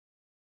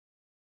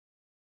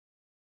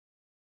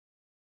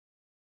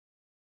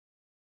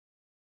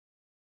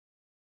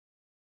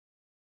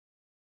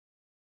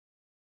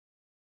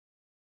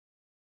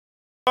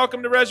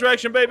Welcome to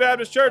Resurrection Bay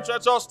Baptist Church.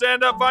 Let's all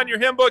stand up, find your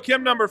hymn book,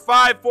 hymn number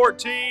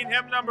 514.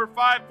 Hymn number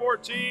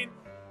 514.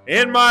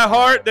 In my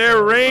heart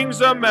there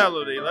rings a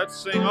melody. Let's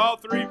sing all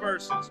three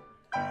verses.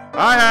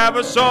 I have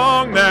a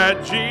song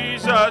that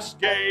Jesus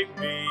gave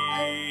me.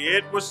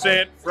 It was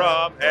sent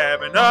from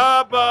heaven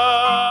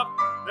above.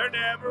 There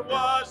never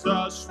was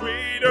a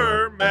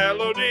sweeter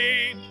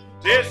melody.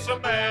 'Tis a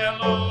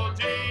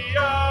melody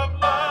of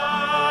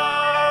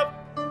love.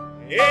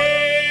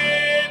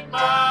 In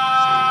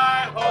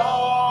my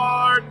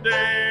heart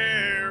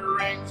there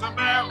rings a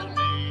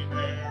melody.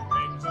 There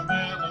rings a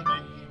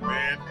melody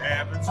with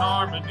heaven's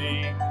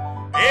harmony.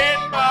 In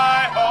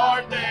my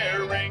heart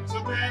there rings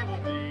a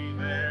melody.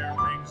 There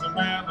rings a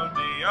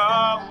melody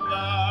of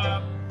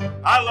love.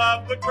 I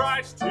love the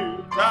Christ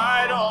who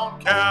died on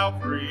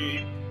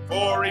Calvary,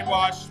 for he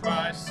washed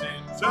my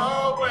sins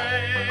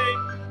away.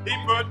 He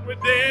put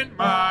within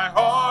my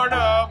heart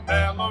a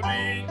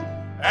melody,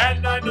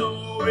 and I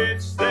know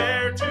it's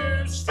there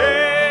to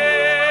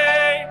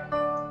stay.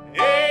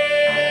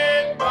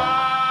 In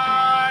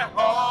my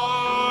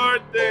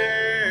heart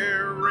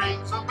there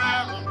rings a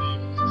melody.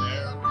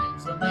 There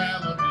rings a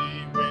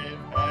melody with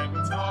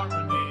heaven's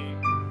harmony.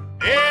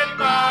 In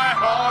my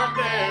heart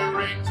there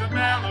rings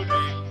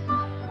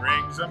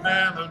a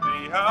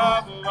melody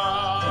of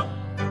love.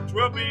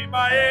 'Twill be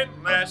my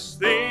endless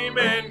theme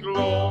in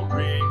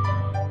glory.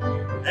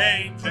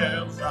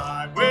 Angels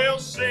I will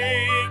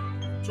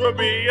sing. 'Twill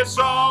be a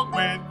song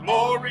with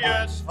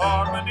glorious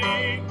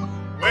harmony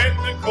when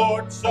the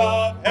courts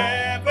of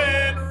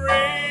heaven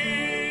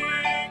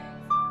ring.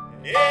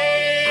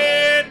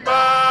 In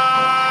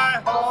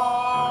my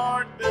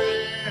heart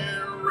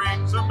there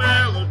rings a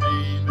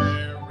melody.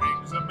 There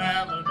rings a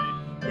melody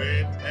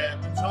with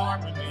heaven's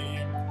harmony.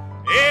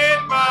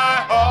 In my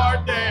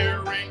heart there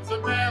rings a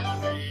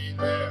melody.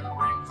 There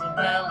rings a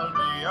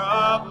melody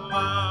of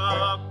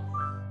love.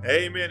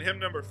 Amen. Hymn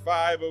number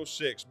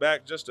 506.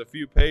 Back just a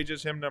few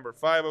pages. Hymn number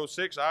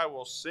 506. I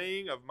will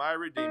sing of my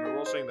Redeemer.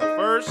 We'll sing the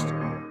first,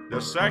 the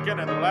second,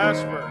 and the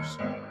last verse.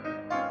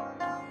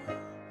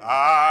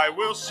 I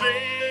will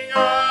sing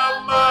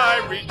of my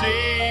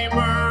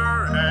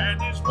Redeemer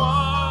and his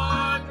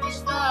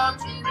wondrous love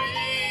to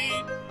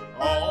me.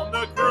 On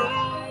the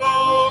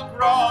cruel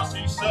cross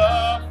he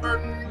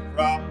suffered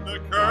from the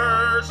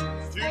curse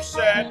to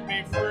set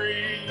me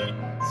free.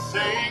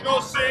 Sing, oh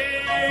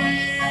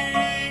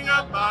sing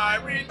of my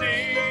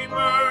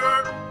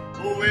Redeemer,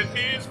 with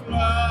his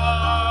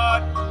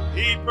blood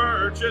he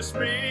purchased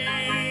me,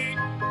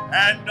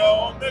 and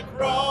on the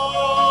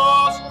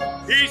cross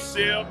he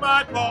sealed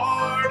my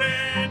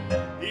pardon.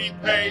 He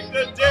paid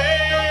the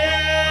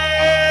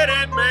debt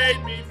and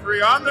made me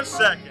free. On the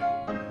second,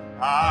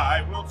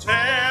 I will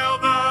tell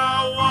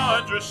the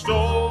wondrous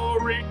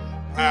story,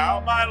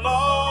 how my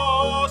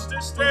lost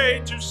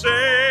estate to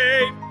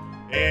save.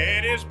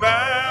 In his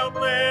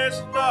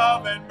boundless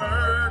love and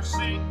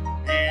mercy,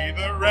 he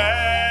the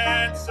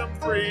ransom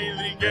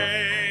freely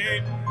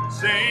gave.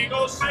 Sing,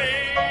 oh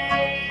sing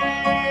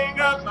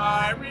of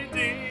my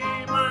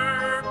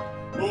Redeemer,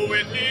 who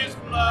with his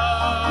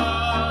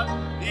blood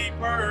he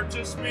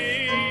purchased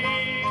me,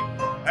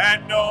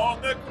 and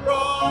on the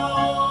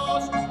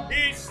cross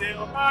he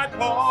sealed my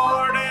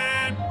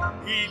pardon.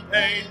 He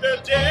paid the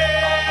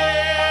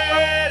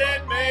debt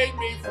and made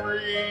me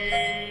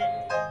free.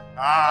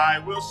 I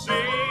will sing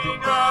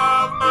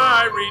of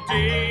my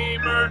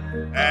Redeemer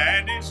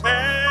and his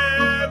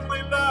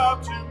heavenly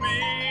love to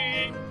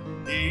me.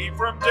 He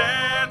from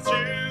death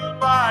to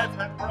life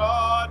hath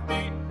brought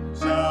me,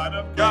 Son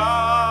of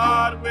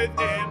God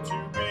within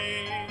to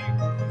be.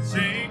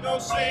 Sing, oh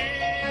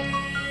sing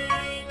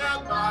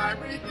of my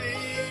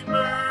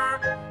Redeemer,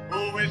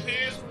 who with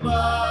his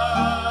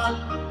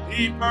blood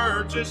he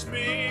purchased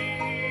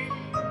me,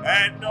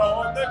 and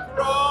on the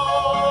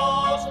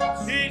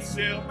cross he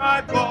sealed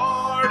my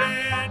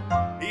pardon.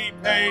 He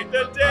paid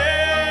the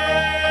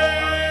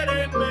debt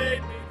and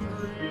made me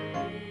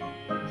free.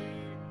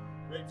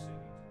 Great singing.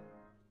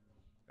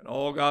 And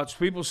all God's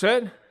people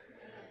said,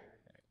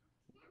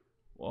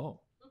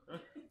 whoa.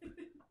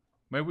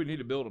 Maybe we need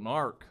to build an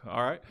ark,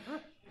 all right?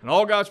 And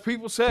all God's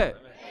people said,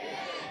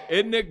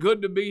 isn't it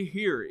good to be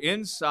here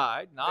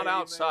inside, not Amen.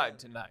 Outside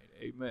tonight?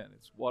 Amen.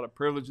 It's what a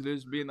privilege it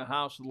is to be in the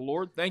house of the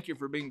Lord. Thank you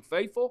for being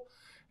faithful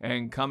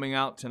and coming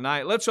out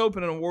tonight. Let's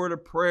open in a word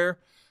of prayer,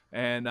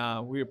 and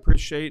we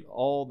appreciate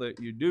all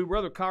that you do.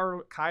 Brother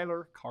Kyler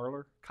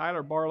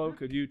Barlow,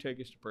 could you take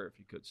us to prayer if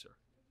you could, sir?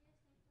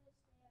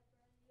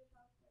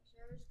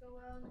 Service go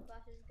well and the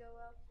classes go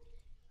well,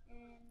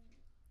 and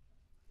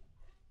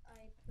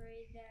I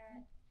pray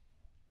that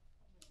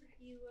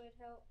you would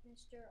help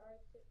Mr.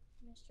 Arthur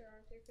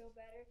feel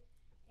better,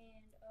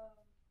 and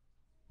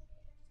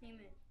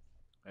amen.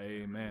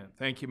 Amen.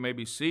 Thank you. You may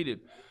be seated.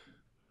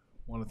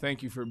 I want to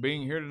thank you for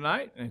being here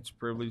tonight. It's a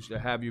privilege to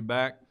have you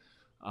back.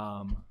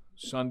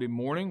 Sunday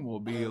morning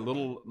will be a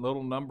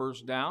little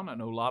numbers down. I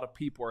know a lot of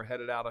people are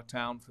headed out of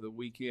town for the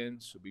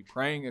weekend, so be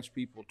praying as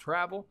people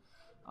travel.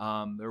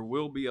 There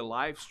will be a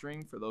live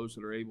stream for those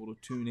that are able to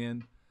tune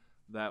in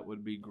that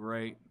would be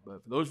great.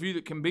 But for those of you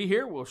that can be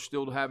here, we're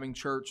still having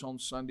church on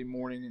Sunday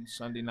morning and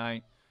Sunday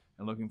night,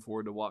 and looking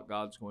forward to what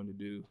God's going to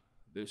do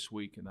this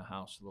week in the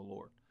house of the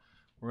Lord.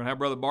 We're going to have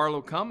Brother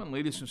Barlow come and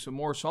lead us in some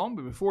more song.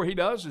 But before he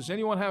does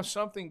anyone have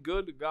something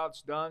good that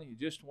God's done you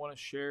just want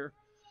to share?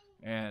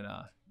 And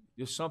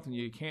just something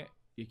you can't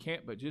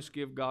but just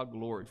give God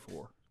glory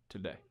for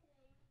today.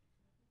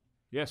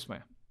 Yes,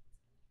 ma'am.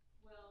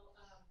 Well,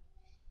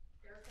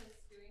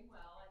 Erica's doing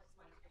well. I just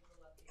wanted to give a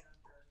little update on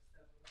her.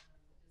 So just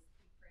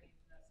keep praying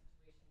for that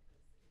situation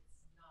because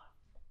it's not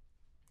a good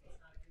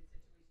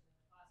situation in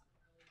the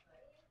classroom really,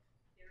 but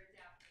they're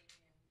adapting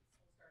and school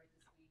started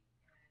this week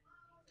and things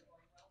are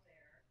going well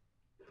there.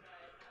 But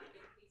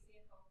Casey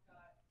and Hope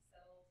got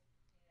settled in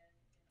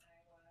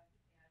Iowa, and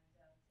today Rex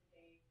was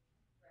cleaning the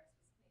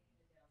downstairs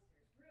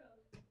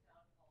room and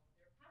found all of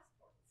their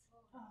passports.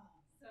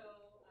 So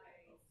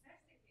I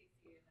texted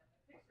Casey and a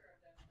picture of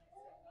them, and I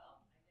said,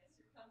 well, I guess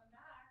you're coming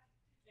back.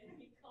 And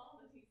he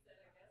called and he said,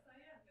 I guess I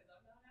am, because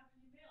I'm not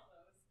having you mail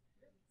those.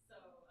 So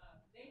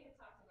they had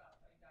talked about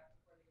coming back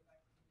before they go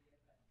back to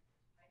India, but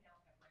I now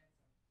have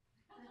ransom.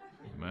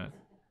 Amen.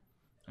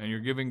 And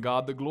you're giving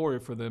God the glory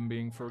for them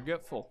being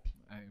forgetful.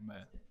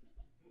 Amen.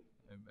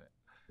 Amen.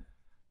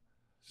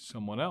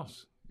 Someone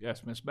else?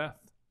 Yes, Miss Beth.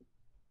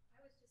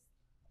 I was just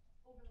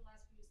over the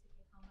last few years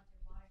thinking how much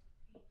I wanted to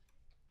paint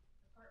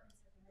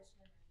apartments at the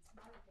mission and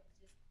smaller things,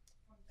 just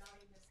from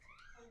gaudiness to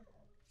color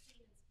and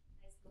clean and nice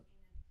looking.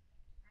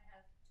 And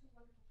I have two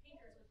wonderful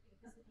painters with me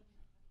visiting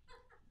me for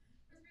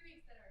 3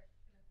 weeks that are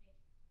going to paint.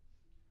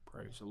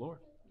 Praise the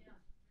Lord. Yeah.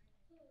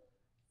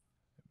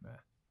 Amen.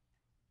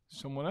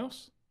 Someone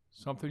else?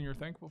 Something you're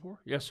thankful for?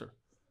 Yes, sir.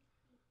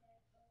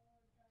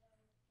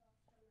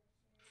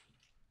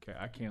 Okay,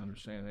 I can't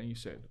understand anything you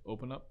said.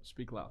 Open up,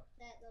 speak loud.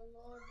 That the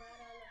Lord died on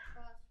the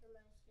cross for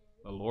my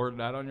sins. The Lord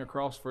died on your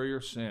cross for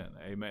your sin.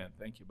 Amen.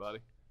 Thank you, buddy.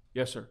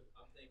 Yes, sir.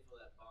 I'm thankful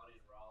that Bonnie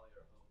and Raleigh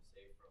are home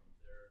safe from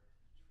their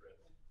trip.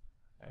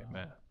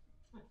 Amen.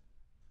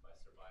 My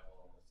survival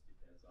almost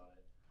depends on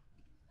it.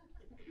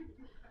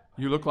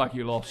 You look like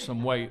you lost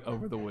some weight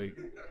over the week.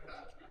 Amen.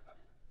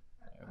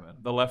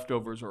 The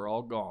leftovers are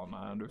all gone,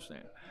 I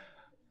understand.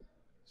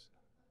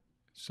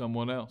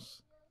 Someone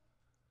else?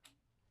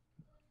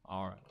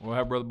 All right. We'll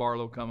have Brother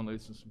Barlow come and lead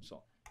us in some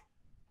song.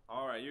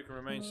 All right, you can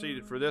remain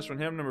seated for this one.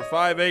 Hymn number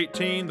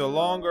 518, The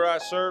Longer I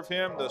Serve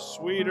Him, the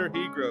Sweeter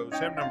He Grows.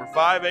 Hymn number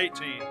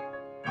 518.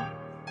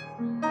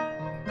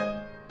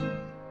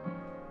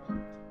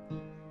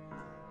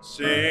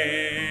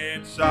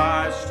 Since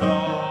I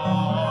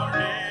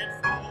started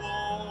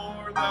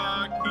for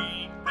the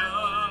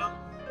kingdom,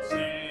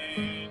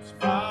 since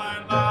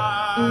my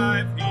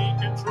life He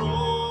controls,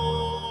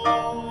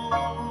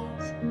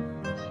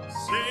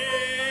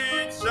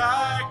 since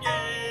I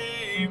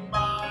gave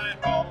my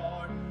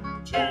heart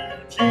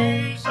to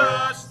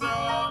Jesus,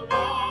 the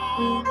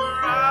longer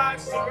I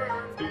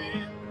serve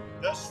Him,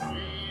 the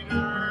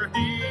sweeter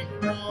He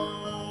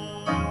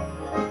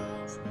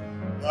grows.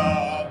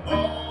 The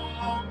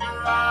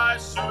longer I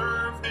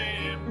serve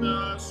Him,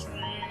 the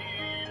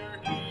sweeter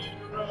He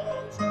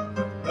grows.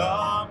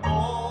 The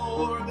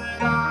more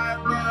that I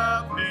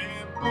love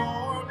Him,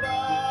 more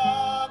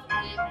love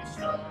He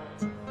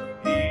bestows.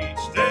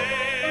 Each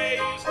day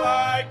is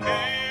like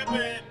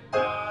heaven,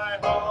 my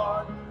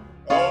heart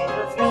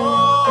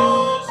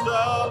overflows.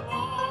 The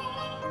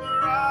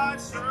longer I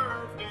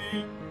serve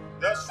Him,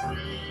 the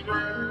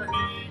sweeter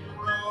He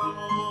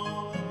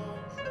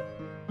grows.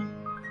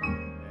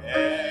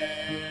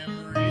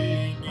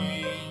 Every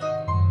need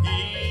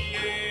He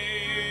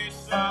is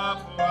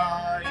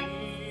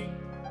supplying,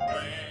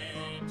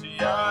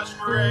 plenteous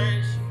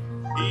grace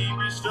He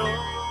bestows.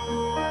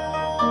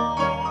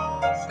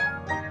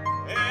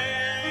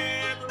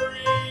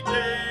 Every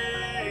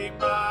day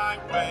my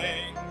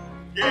way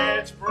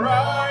gets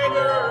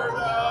brighter,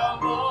 the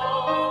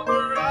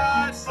longer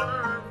I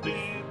serve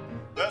Him,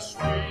 the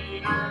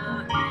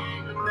sweeter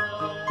He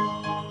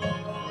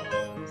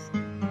grows.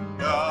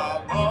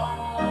 The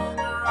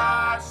longer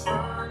I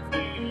serve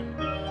Him,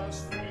 the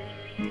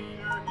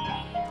sweeter He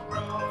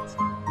grows.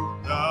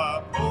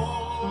 The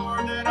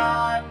more that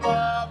I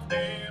love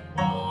Him,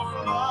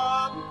 more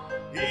love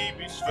He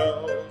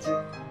bestows.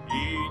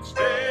 Each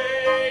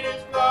day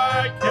is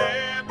like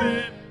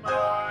heaven,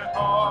 my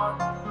heart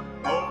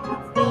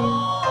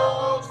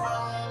overflows. The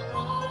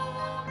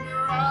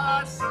longer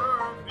I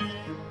serve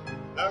Him,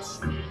 the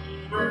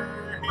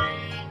sweeter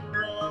He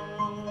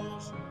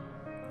grows.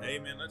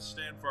 Amen. Let's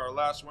stand for our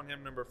last one,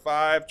 hymn number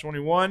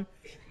 521.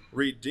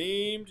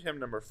 Redeemed, hymn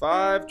number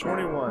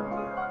 521.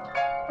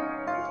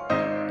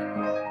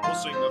 We'll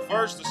sing the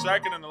first, the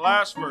second, and the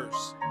last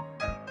verse.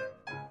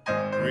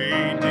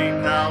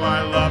 Redeemed, how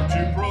I love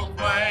to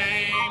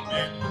proclaim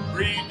it.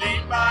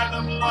 Redeemed by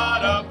the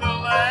blood of the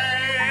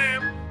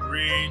Lamb.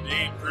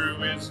 Redeemed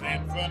through His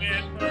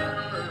infinite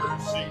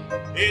mercy.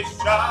 His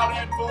child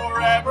and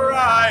forever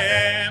I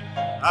am.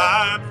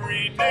 I'm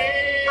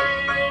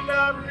redeemed,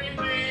 I'm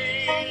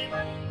redeemed.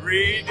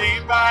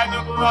 Redeemed by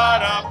the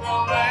blood of the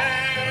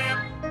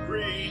Lamb.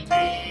 Redeemed,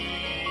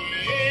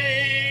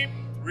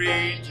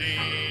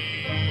 redeemed.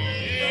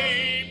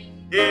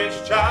 His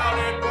child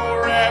and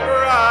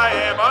forever I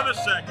am. On the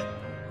second.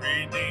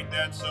 Redeemed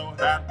and so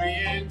happy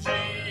in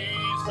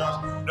Jesus.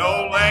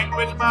 No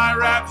language my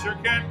rapture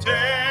can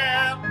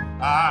tell.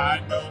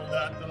 I know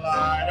that the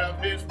light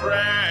of his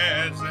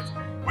presence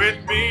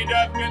with me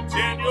doth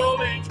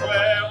continually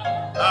dwell.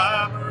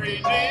 I'm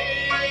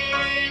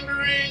redeemed,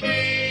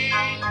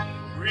 redeemed,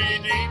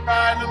 redeemed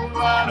by the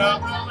blood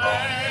of the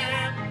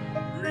Lamb.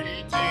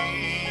 Redeemed,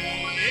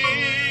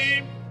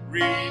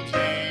 redeemed,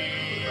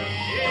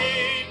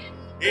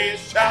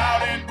 his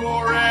child and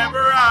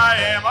forever I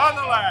am. On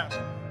the last,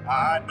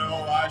 I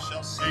know I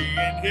shall see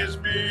in his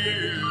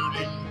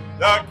beauty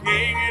the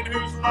King in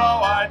whose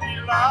law I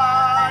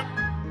delight,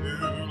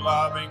 who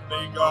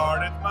lovingly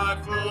guardeth my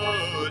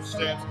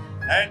footsteps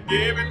and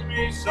giveth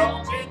me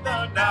songs in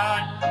the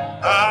night.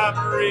 I'm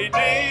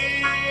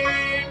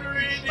redeemed,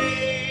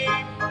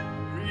 redeemed,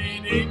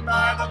 redeemed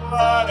by the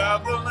blood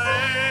of the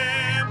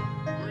Lamb.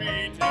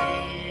 Redeemed,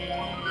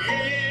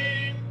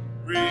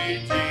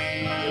 redeemed,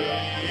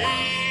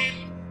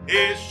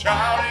 his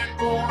child and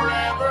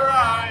forever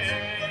I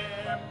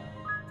am.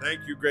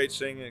 Thank you, great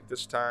singing at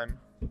this time.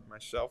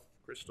 Myself,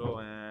 Crystal,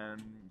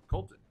 and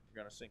Colton are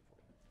going to sing for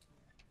you.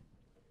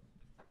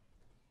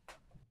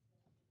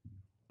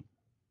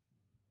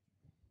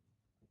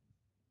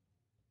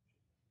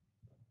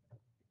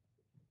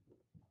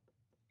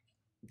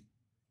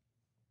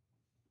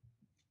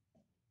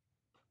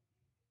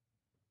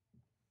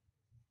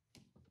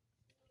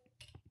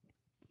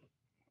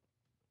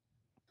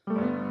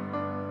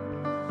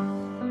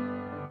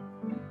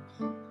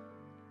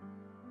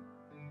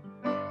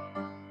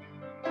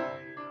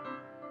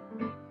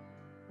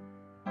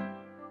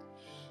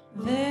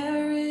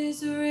 There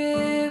is a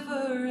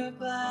river of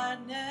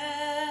gladness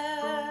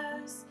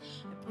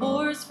that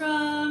pours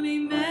from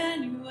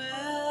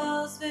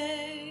Emmanuel's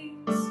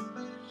veins.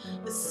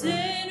 The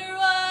sinner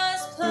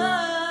was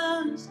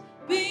plunged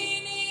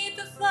beneath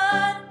the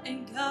flood,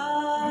 and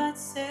God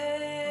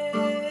saved.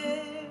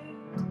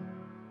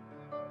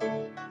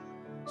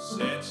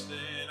 Since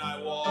then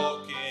I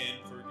walk in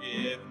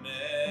forgiveness.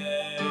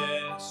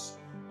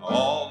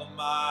 All of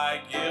my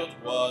guilt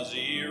was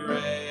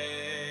erased.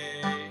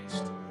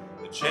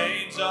 The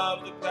chains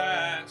of the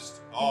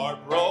past are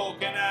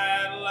broken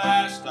at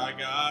last. I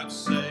got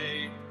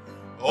saved.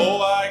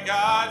 Oh, I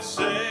got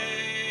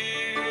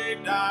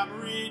saved. I'm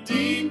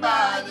redeemed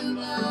by the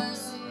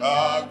mercy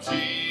of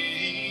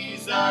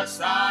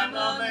Jesus. I'm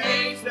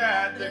amazed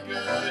at the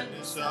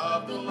goodness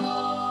of the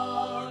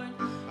Lord.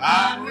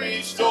 I'm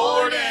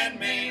restored and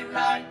made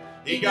right.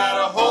 He got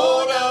a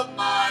hold of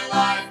my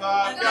life.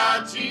 I've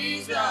got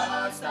Jesus.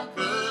 How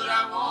could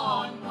I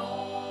want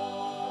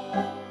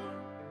more?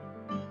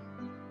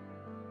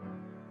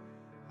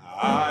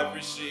 I've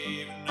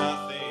received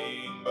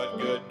nothing but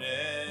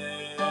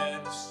goodness.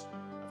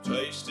 I've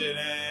tasted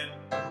in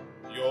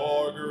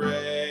your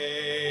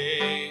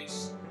grace.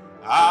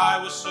 I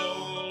was so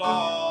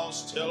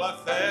lost till I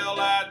fell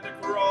at the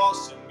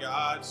cross and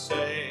got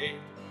saved.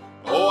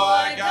 Oh,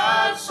 I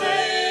got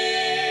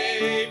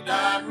saved.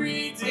 I'm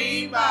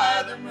redeemed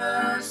by the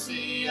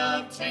mercy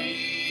of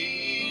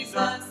Jesus.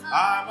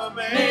 I'm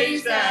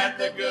amazed at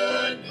the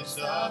goodness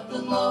of the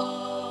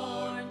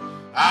Lord.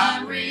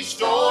 I'm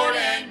restored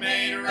and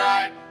made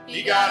right.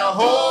 He got a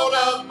hold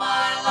of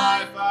my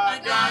life. I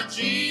got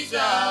Jesus.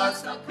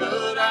 How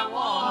could I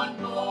want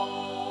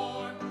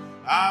more?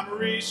 I'm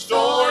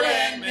restored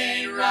and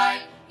made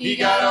right. He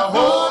got a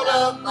hold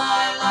of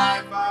my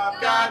life. I've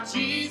got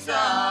Jesus.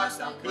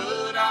 How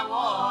could I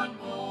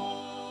want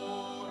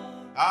more?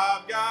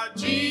 I've got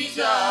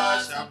Jesus.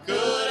 How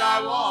could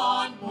I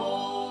want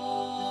more?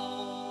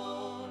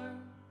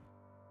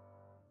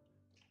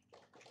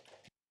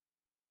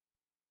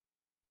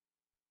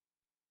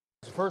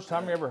 It's the first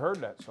time you ever heard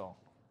that song.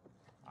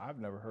 I've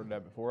never heard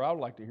that before. I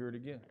would like to hear it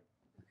again.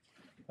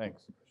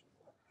 Thanks.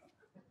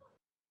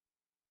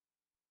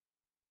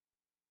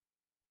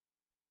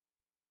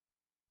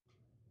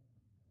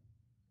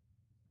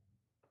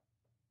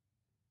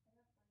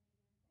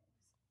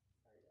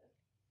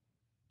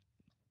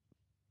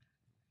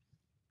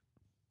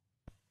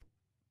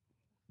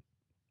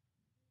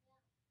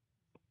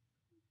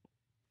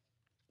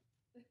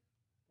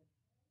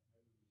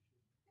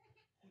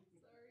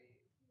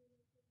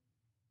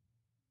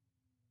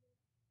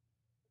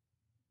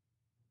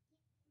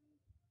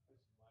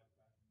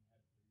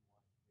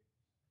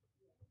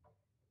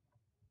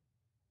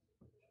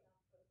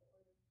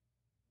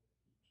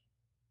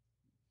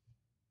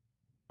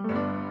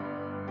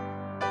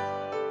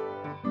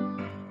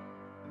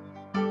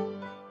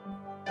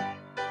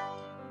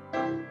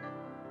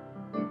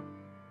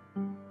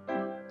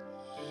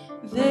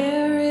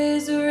 There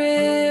is a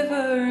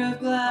river of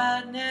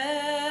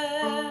gladness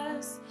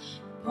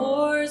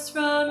pours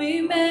from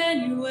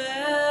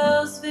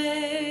Emmanuel's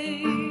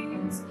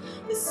veins.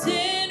 The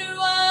sinner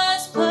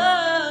was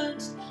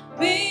plunged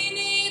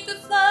beneath the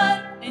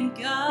flood, and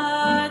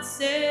God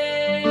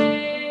saved.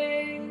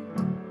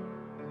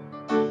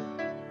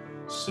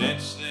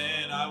 Since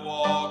then I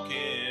walk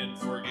in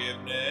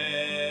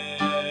forgiveness.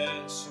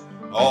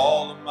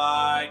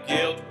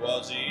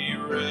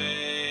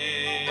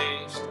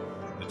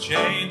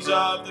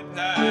 of the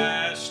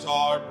past,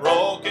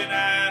 heartbroken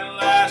at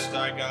last,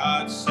 I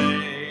got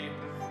saved.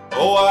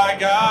 Oh, I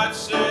got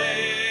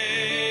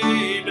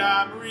saved.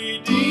 I'm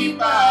redeemed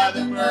by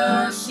the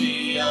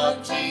mercy of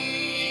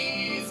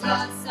Jesus.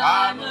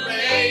 I'm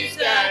amazed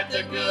at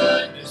the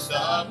goodness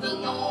of the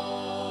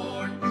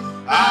Lord.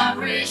 I'm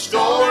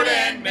restored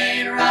and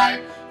made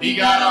right. He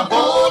got a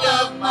hold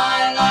of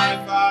my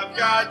life. I've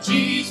got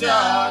Jesus.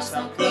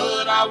 How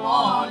could I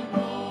want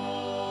more?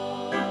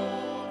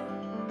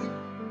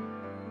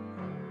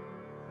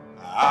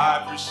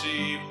 I've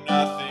received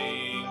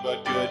nothing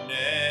but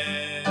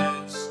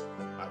goodness.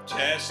 I've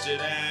tested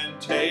and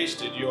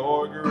tasted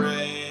your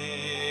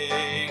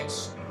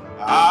grace.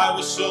 I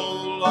was so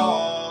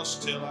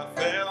lost till I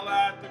fell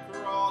at the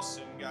cross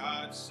and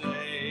got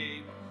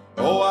saved.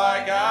 Oh,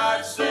 I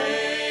got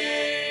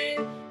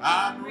saved.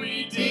 I'm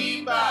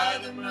redeemed by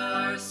the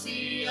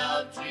mercy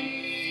of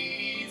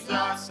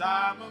Jesus.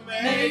 I'm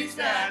amazed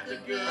at the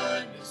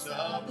goodness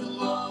of the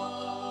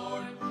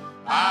Lord.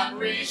 I'm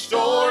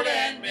restored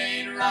and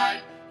made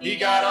right. He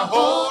got a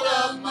hold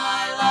of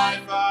my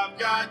life. I've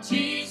got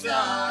Jesus.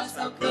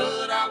 How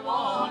could I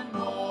want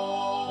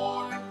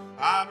more?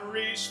 I'm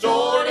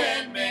restored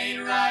and made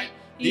right.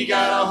 He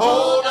got a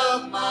hold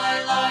of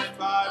my life.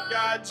 I've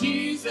got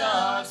Jesus.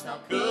 How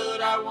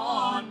could I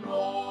want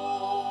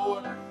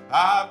more?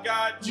 I've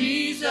got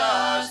Jesus.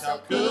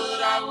 How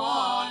could I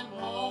want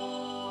more?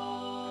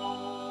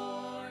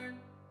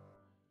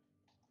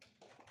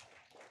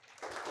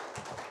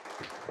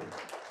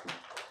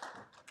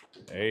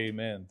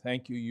 Amen.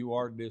 Thank you. You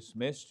are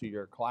dismissed to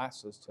your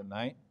classes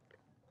tonight.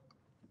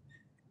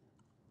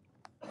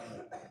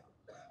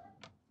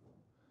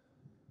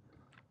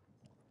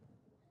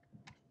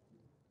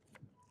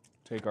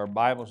 Take our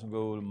Bibles and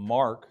go to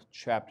Mark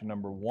chapter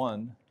number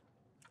 1.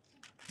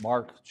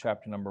 Mark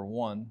chapter number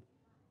 1.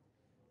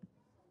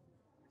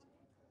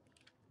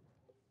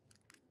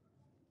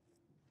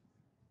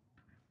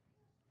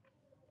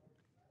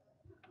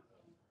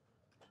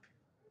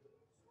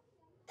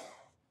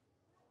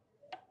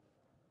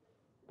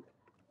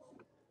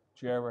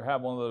 Did you ever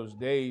have one of those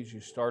days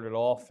you started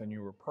off and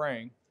you were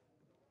praying,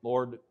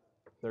 Lord,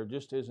 there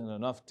just isn't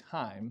enough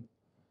time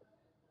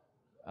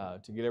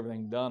to get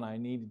everything done I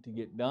needed to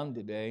get done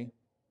today,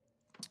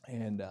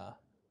 and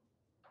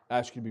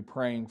ask you to be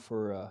praying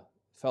for a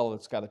fellow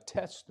that's got a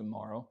test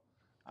tomorrow.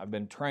 I've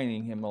been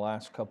training him the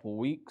last couple of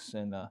weeks,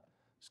 and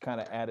it's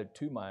kind of added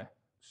to my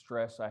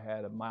stress. I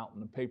had a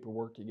mountain of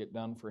paperwork to get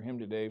done for him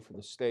today for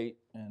the state,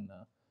 and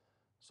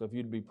so if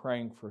you'd be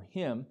praying for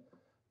him.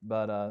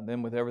 But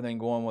then with everything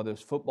going with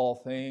this football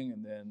thing,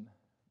 and then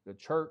the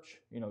church,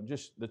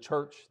 just the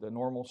church, the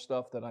normal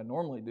stuff that I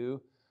normally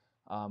do,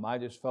 I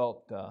just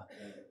felt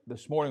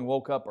this morning,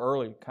 woke up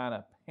early, kind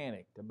of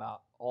panicked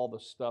about all the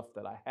stuff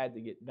that I had to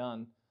get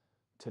done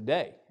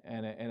today,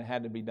 and it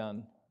had to be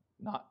done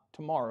not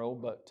tomorrow,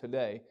 but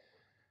today.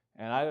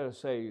 And I gotta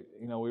say,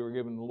 we were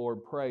giving the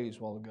Lord praise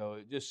a while ago.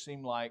 It just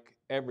seemed like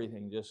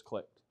everything just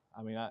clicked.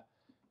 I mean,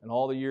 in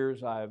all the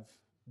years I've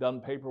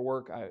done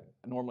paperwork,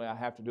 normally I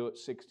have to do it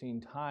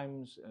 16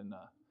 times, and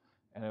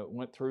it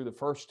went through the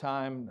first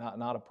time,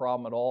 not a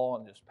problem at all.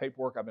 And this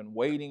paperwork I've been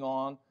waiting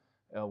on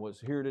was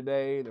here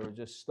today. There was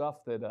just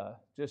stuff that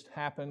just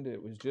happened.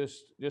 It was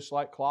just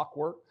like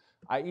clockwork.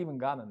 I even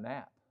got a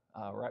nap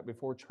right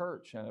before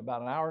church, and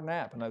about an hour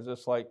nap, and I was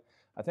just like,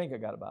 I think I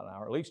got about an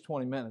hour, at least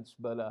 20 minutes,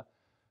 but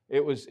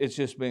it's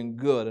just been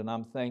good, and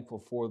I'm thankful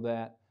for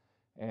that,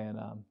 and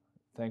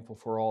thankful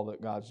for all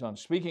that God's done.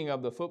 Speaking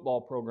of the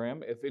football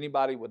program, if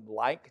anybody would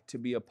like to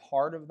be a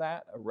part of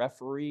that, a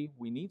referee,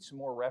 we need some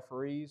more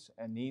referees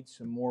and need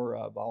some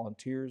more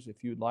volunteers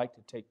if you'd like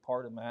to take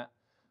part in that.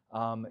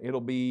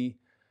 It'll be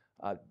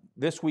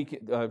this week,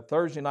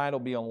 Thursday night will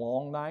be a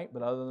long night,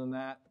 but other than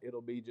that, it'll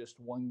be just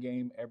one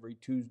game every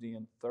Tuesday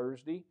and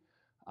Thursday.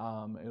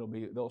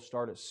 They'll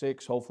start at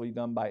 6, hopefully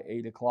done by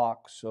 8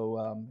 o'clock.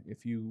 So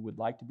if you would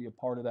like to be a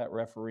part of that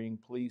refereeing,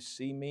 please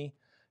see me,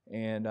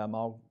 and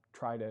I'll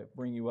try to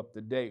bring you up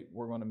to date.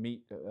 We're going to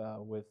meet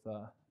with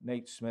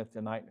Nate Smith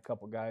tonight and a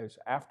couple guys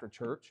after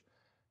church,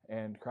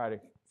 and try to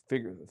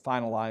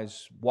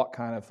finalize what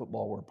kind of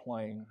football we're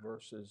playing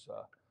versus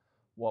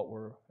what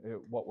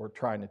we're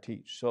trying to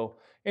teach. So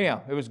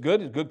anyhow, it was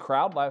good. It was a good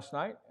crowd last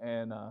night,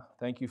 and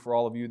thank you for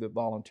all of you that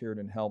volunteered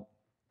and helped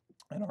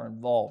and are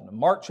involved. In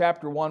Mark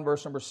chapter 1,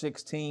 verse number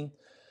 16,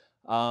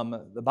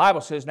 the Bible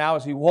says, "Now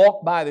as he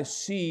walked by the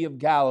Sea of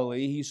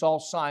Galilee, he saw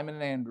Simon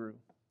and Andrew.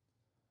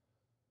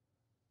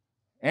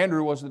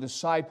 Andrew was the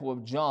disciple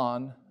of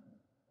John.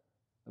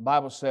 The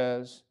Bible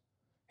says,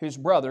 his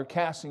brother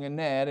casting a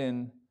net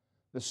in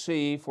the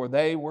sea, for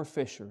they were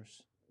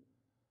fishers.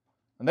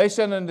 And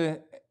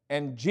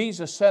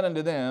Jesus said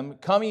unto them,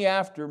 Come ye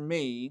after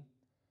me,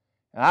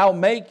 and I'll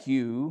make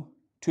you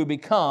to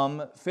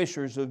become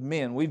fishers of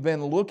men." We've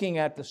been looking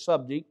at the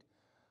subject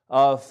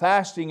of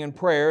fasting and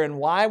prayer, and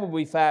why would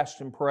we fast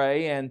and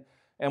pray, and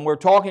we're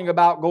talking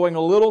about going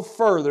a little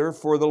further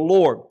for the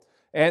Lord.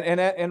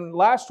 And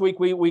last week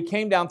we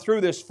came down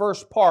through this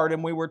first part,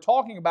 and we were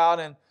talking about,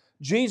 and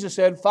Jesus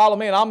said, "Follow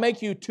me, and I'll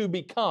make you to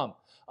become."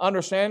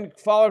 understand,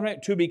 follow me,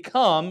 to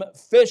become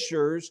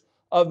fishers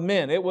of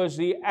men. It was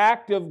the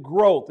act of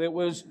growth. It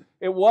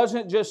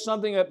wasn't just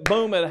something that,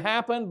 boom, it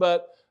happened,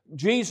 but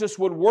Jesus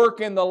would work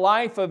in the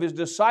life of His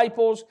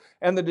disciples,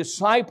 and the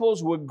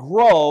disciples would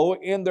grow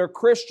in their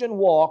Christian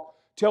walk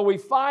till we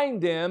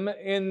find them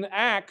in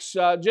Acts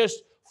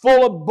just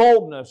full of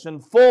boldness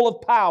and full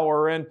of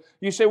power. And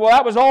you say, well,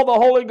 that was all the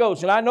Holy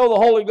Ghost. And I know the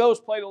Holy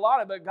Ghost played a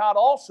lot of it, but God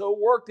also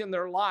worked in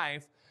their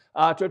life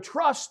to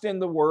trust in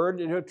the Word,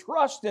 to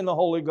trust in the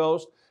Holy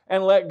Ghost,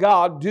 and let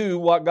God do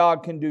what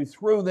God can do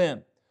through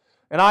them.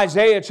 In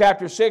Isaiah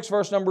chapter 6,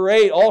 verse number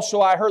 8,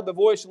 also I heard the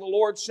voice of the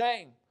Lord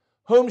saying,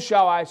 whom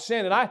shall I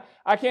send? And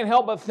I can't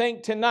help but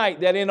think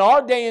tonight that in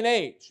our day and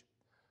age,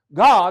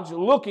 God's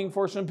looking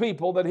for some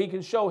people that He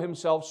can show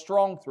Himself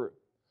strong through.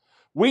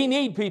 We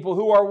need people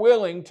who are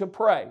willing to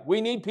pray.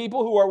 We need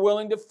people who are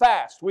willing to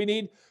fast. We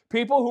need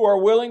people who are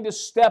willing to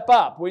step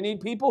up. We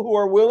need people who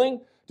are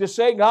willing to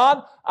say,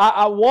 God,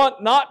 I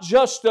want not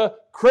just a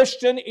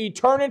Christian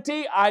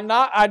eternity.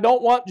 I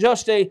don't want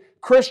just a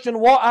Christian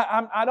walk.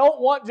 I don't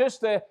want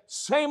just the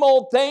same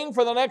old thing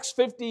for the next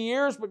 50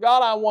 years, but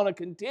God, I want to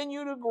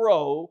continue to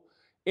grow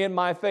in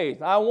my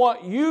faith. I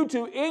want You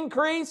to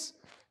increase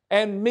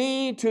and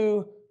me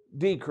to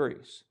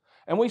decrease.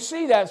 And we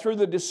see that through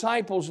the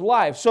disciples'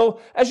 life. So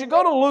as you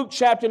go to Luke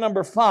chapter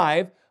number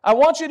 5, I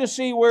want you to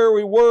see where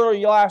we were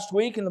last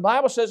week. And the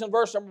Bible says in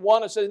verse number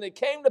 1, it says, and it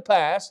came to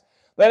pass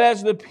that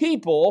as the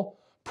people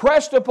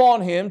pressed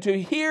upon Him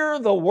to hear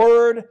the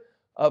word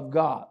of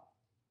God.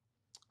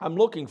 I'm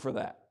looking for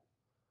that.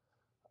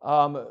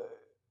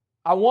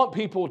 I want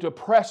people to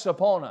press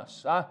upon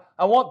us.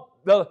 I want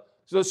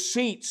the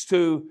seats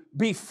to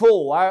be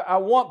full. I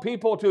want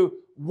people to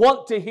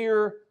want to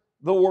hear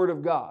the word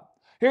of God.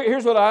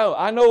 Here's what I know.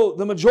 I know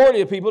the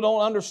majority of people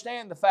don't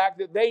understand the fact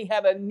that they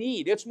have a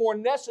need. It's more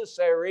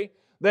necessary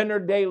than their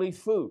daily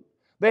food.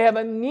 They have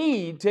a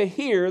need to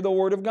hear the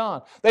Word of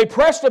God. They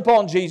pressed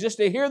upon Jesus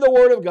to hear the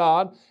Word of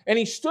God, and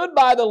He stood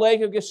by the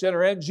lake of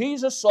Gennesaret.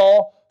 Jesus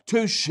saw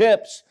two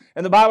ships.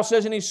 And the Bible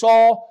says, and He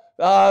saw,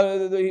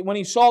 when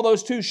He saw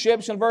those two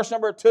ships in verse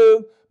number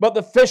 2, but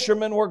the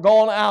fishermen were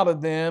gone out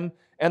of them,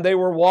 and they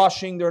were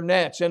washing their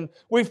nets. And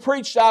we've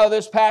preached out of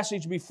this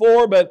passage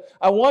before, but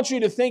I want you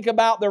to think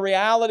about the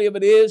reality of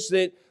it is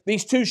that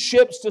these two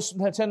ships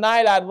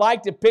tonight, I'd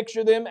like to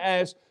picture them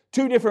as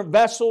two different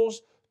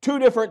vessels, two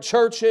different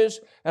churches,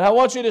 and I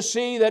want you to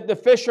see that the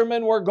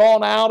fishermen were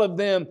gone out of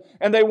them,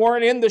 and they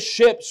weren't in the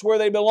ships where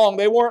they belong.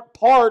 They weren't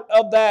part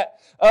of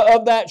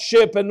that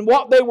ship, and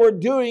what they were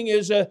doing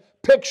is a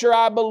picture,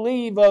 I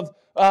believe, of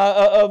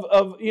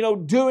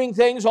doing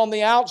things on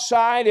the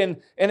outside, and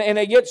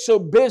they get so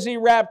busy,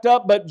 wrapped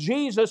up. But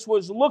Jesus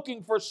was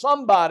looking for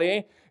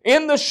somebody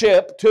in the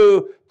ship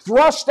to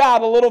thrust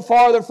out a little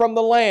farther from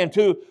the land,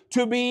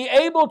 to be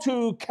able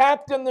to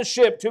captain the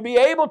ship, to be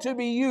able to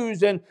be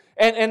used, and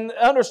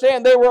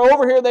understand they were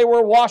over here, they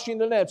were washing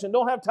the nets. And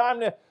don't have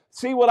time to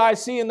see what I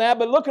see in that,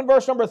 but look in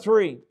verse number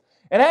 3.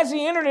 And as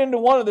he entered into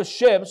one of the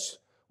ships,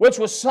 which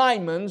was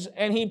Simon's,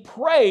 and he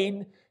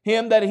prayed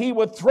him that he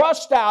would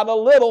thrust out a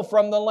little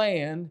from the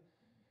land,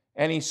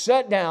 and he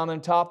sat down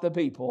and taught the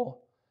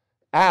people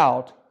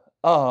out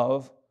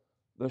of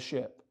the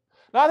ship.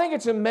 Now I think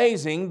it's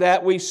amazing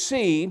that we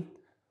see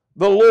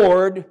the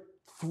Lord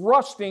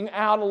thrusting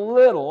out a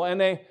little, and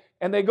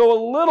they go a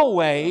little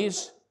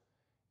ways,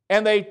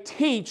 and they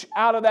teach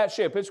out of that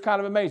ship. It's kind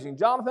of amazing.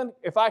 Jonathan,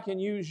 if I can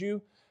use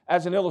you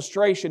as an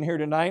illustration here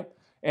tonight,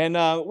 and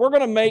we're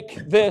going to make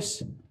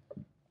this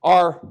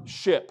our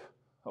ship.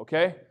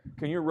 Okay?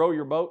 Can you row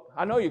your boat?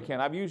 I know you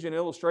can. I've used an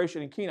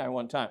illustration in Kenai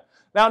one time.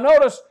 Now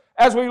notice,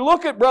 as we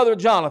look at Brother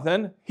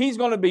Jonathan, he's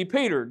going to be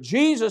Peter.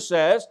 Jesus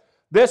says,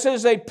 this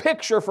is a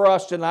picture for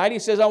us tonight. He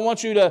says, I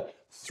want you to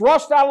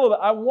thrust out a little bit.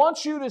 I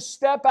want you to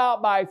step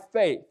out by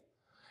faith.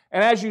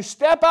 And as you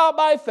step out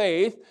by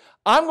faith,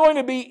 I'm going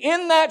to be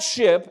in that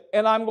ship,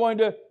 and I'm going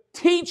to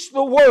teach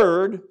the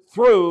Word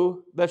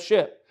through the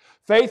ship.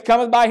 Faith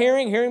cometh by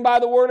hearing, hearing by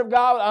the Word of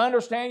God. I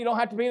understand you don't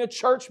have to be in a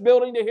church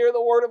building to hear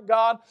the Word of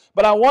God,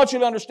 but I want you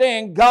to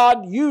understand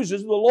God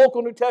uses the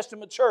local New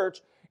Testament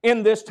church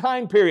in this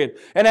time period.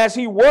 And as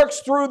He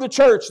works through the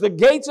church, the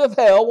gates of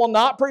hell will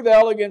not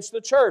prevail against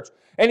the church.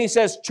 And He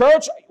says,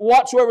 church,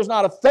 whatsoever is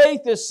not of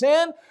faith is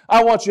sin.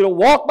 I want you to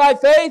walk by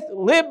faith,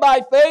 live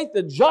by faith.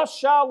 The just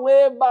shall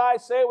live by,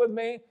 say it with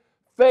me,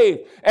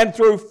 faith. And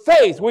through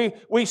faith,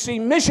 we see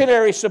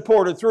missionaries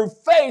supported. Through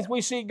faith,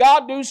 we see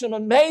God do some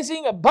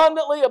amazing,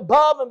 abundantly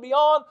above and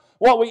beyond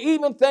what we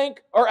even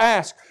think or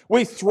ask.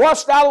 We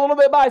thrust out a little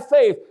bit by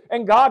faith,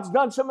 and God's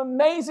done some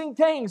amazing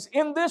things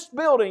in this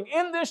building,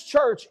 in this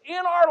church,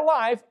 in our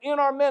life, in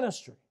our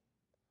ministry.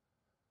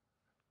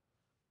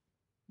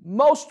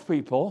 Most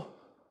people,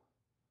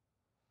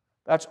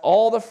 that's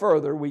all the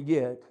further we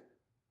get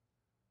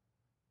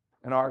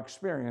in our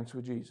experience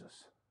with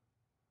Jesus.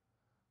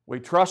 We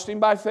trust Him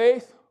by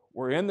faith.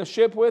 We're in the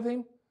ship with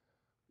Him.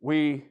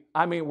 We're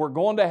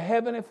going to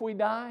heaven if we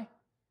die.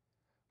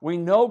 We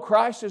know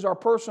Christ is our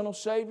personal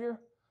Savior.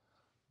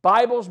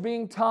 Bible's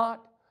being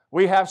taught.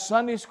 We have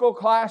Sunday school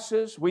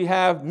classes. We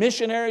have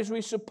missionaries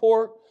we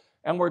support.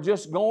 And we're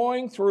just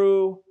going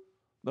through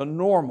the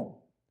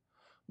normal.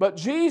 But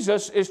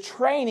Jesus is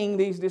training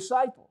these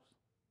disciples.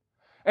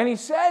 And He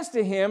says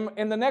to him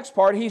in the next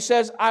part, He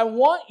says, I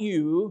want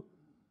you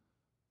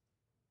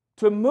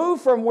to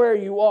move from where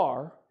you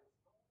are,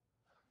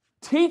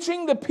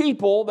 teaching the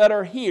people that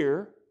are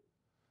here,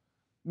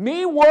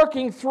 me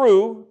working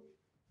through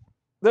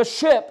the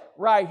ship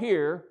right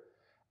here,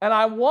 and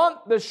I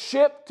want the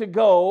ship to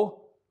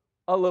go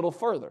a little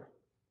further.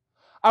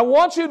 I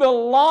want you to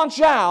launch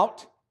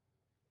out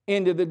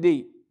into the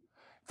deep.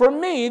 For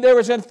me, there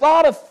was a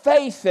thought of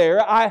faith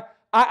there.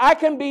 I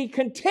can be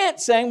content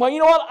saying, well, you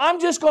know what? I'm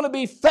just going to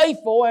be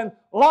faithful and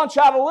launch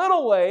out a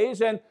little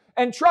ways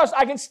and trust.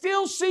 I can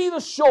still see the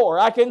shore.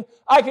 I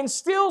can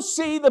still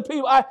see the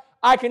people.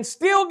 I can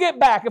still get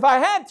back. If I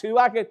had to,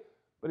 I could.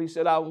 But He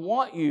said, I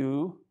want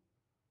you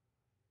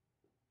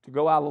to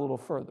go out a little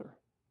further.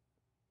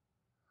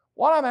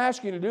 What I'm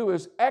asking you to do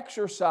is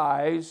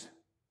exercise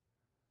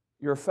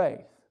your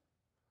faith.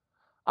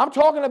 I'm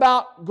talking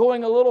about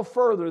going a little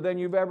further than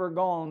you've ever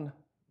gone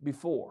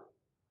before.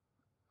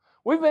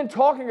 We've been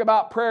talking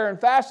about prayer and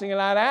fasting,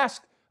 and I'd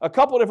asked a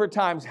couple different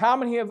times, how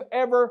many have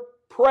ever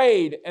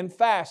prayed and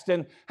fasted?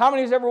 And how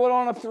many has ever went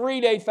on a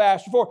 3-day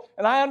fast before?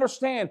 And I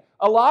understand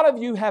a lot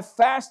of you have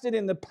fasted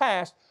in the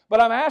past, but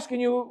I'm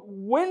asking you,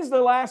 when's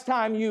the last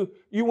time you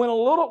went a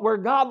little, where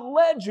God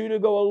led you to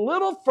go a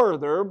little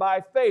further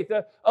by faith,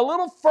 a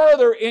little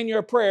further in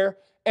your prayer,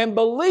 and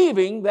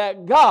believing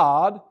that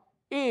God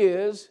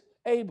is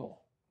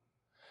able?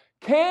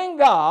 Can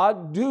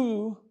God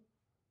do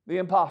the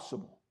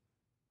impossible?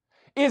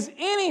 Is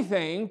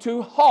anything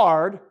too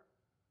hard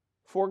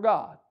for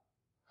God?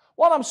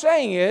 What I'm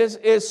saying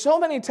is so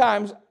many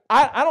times,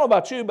 I don't know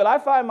about you, but I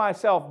find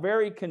myself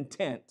very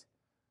content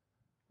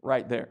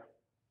right there.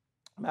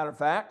 Matter of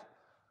fact,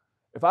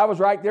 if I was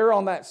right there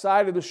on that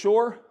side of the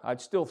shore,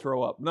 I'd still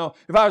throw up. No,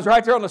 if I was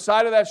right there on the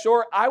side of that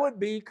shore, I would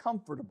be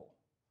comfortable.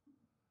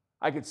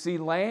 I could see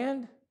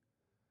land.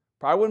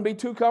 Probably wouldn't be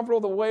too comfortable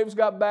if the waves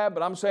got bad,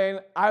 but I'm saying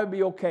I would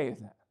be okay with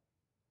that.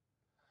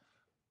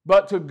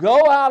 But to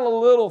go out a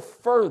little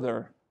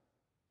further,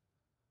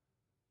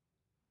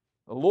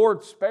 the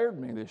Lord spared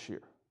me this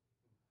year.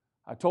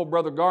 I told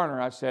Brother Garner,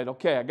 I said,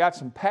 okay, I got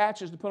some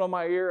patches to put on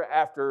my ear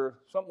after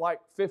something like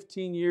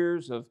 15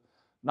 years of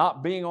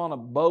not being on a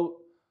boat.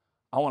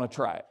 I want to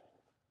try it.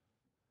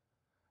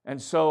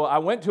 And so I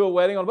went to a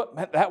wedding on a boat.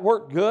 Man, that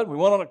worked good. We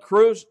went on a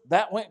cruise.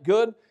 That went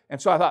good. And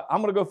so I thought,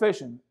 I'm going to go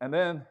fishing. And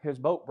then his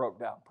boat broke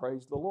down.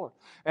 Praise the Lord.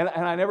 And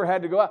I never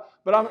had to go out.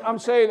 But I'm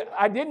saying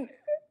I didn't.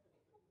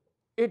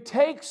 It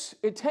takes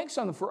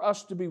something for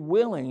us to be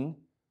willing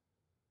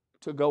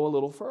to go a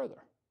little further.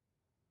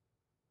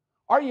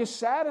 Are you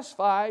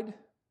satisfied?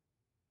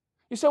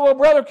 You say, well,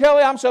 Brother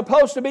Kelly, I'm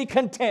supposed to be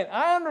content.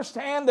 I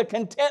understand the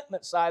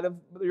contentment side of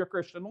your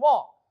Christian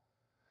walk.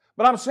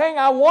 But I'm saying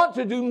I want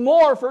to do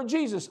more for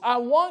Jesus. I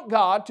want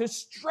God to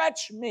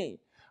stretch me.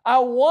 I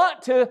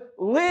want to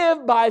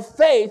live by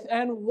faith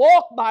and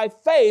walk by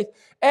faith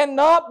and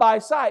not by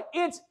sight.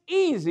 It's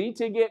easy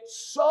to get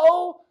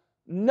so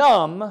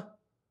numb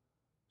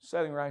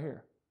sitting right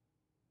here.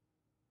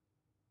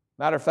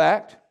 Matter of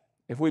fact,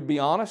 if we'd be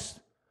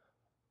honest,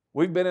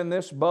 we've been in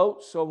this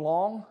boat so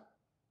long,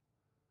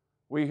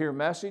 we hear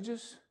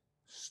messages,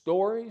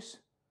 stories,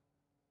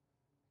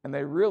 and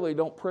they really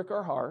don't prick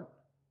our heart.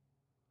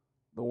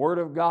 The Word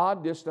of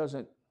God just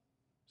doesn't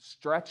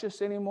stretch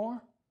us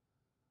anymore.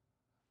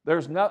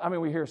 There's not,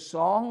 we hear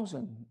songs,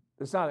 and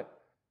it's not,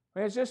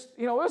 it's just,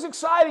 it was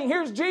exciting.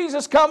 Here's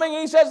Jesus coming,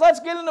 and He says, let's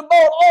get in the boat.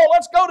 Oh,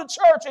 let's go to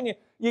church. And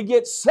you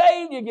get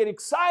saved, you get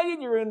excited,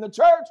 you're in the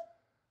church.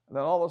 And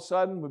then all of a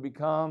sudden, we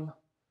become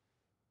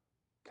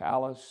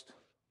calloused,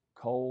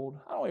 cold.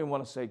 I don't even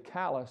want to say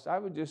calloused. I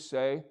would just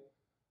say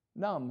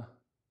numb.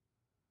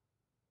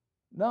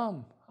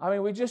 Numb.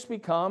 We just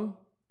become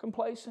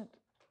complacent,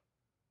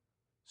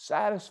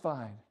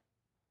 satisfied.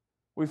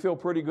 We feel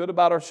pretty good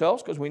about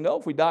ourselves because we know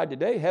if we died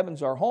today,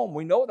 heaven's our home.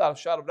 We know without a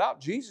shadow of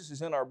doubt Jesus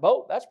is in our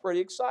boat. That's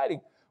pretty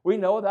exciting. We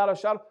know without a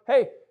shadow,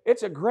 hey,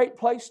 it's a great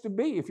place to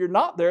be. If you're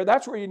not there,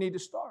 that's where you need to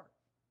start.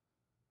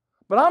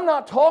 But I'm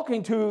not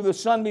talking to the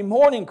Sunday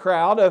morning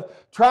crowd of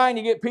trying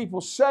to get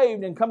people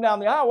saved and come down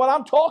the aisle. What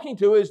I'm talking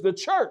to is the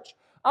church.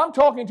 I'm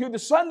talking to the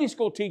Sunday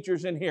school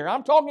teachers in here.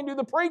 I'm talking to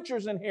the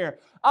preachers in here.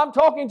 I'm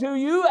talking to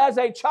you as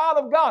a child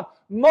of God.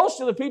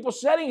 Most of the people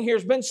sitting here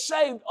has been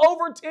saved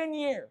over 10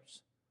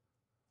 years.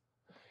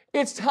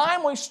 It's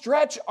time we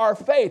stretch our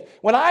faith.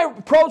 When I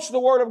approach the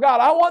Word of God,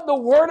 I want the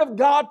Word of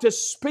God to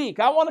speak.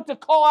 I want it to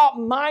call out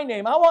my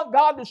name. I want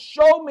God to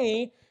show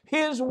me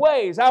His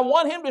ways. I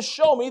want Him to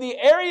show me the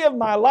area of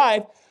my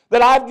life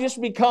that I've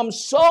just become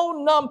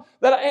so numb.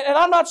 And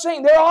I'm not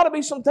saying there ought to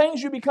be some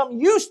things you become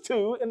used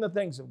to in the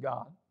things of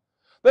God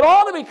that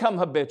ought to become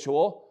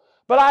habitual,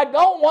 but I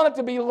don't want it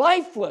to be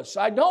lifeless.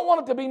 I don't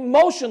want it to be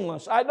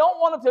motionless. I don't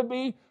want it to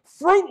be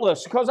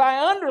fruitless, because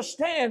I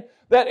understand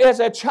that as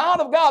a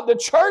child of God, the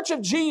church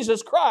of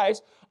Jesus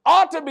Christ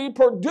ought to be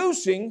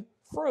producing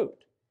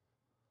fruit.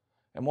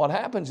 And what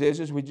happens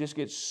is we just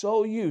get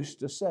so used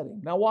to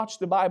setting. Now watch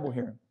the Bible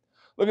here.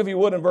 Look, if you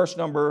would, in verse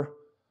number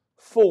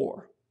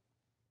 4.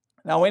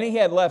 Now when he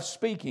had left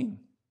speaking,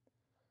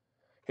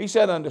 he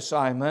said unto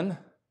Simon,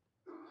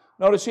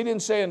 notice he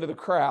didn't say unto the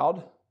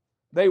crowd.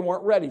 They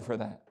weren't ready for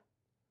that.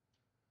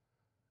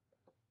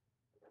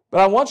 But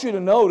I want you to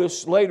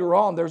notice later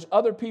on, there's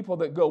other people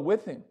that go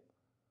with him.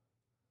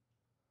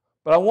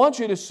 But I want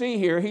you to see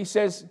here, he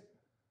says,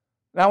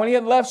 now when he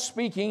had left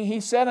speaking,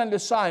 he said unto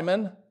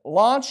Simon,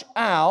 launch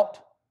out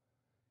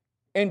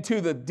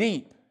into the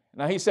deep.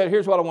 Now he said,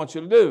 here's what I want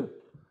you to do.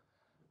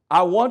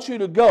 I want you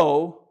to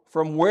go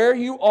from where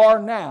you are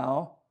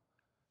now,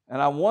 and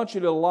I want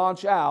you to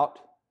launch out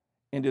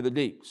into the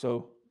deep.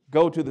 So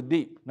go to the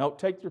deep. No,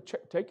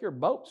 take your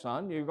boat,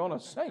 son. You're going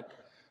to sink.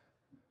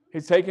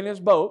 He's taking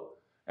his boat.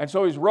 And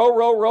so he's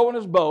rowing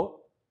his boat.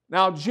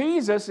 Now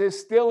Jesus is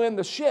still in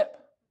the ship.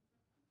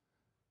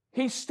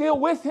 He's still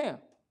with him.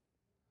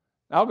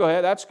 Now go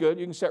ahead. That's good.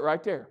 You can sit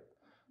right there.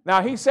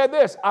 Now he said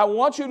this, I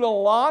want you to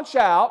launch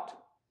out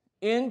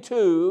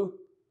into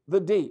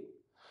the deep.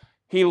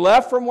 He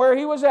left from where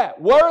he was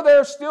at. Were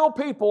there still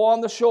people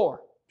on the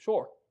shore?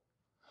 Sure.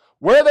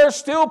 Were there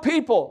still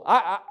people?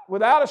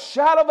 Without a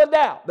shadow of a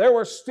doubt, there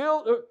were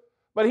still...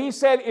 But he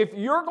said, if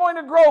you're going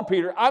to grow,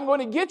 Peter, I'm going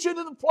to get you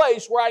to the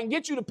place where I can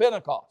get you to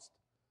Pentecost.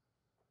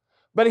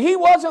 But he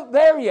wasn't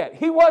there yet.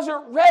 He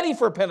wasn't ready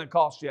for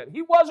Pentecost yet.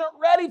 He wasn't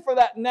ready for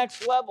that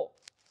next level.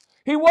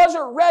 He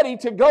wasn't ready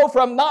to go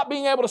from not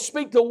being able to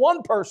speak to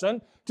one person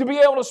to be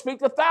able to speak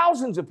to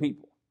thousands of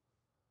people.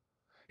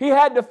 He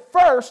had to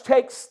first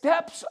take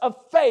steps of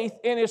faith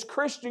in his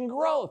Christian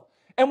growth.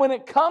 And when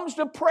it comes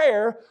to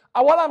prayer,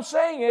 what I'm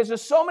saying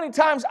is so many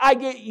times I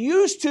get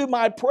used to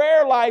my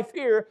prayer life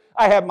here.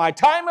 I have my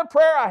time of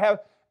prayer.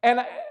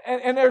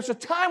 And there's a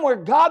time where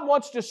God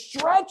wants to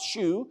stretch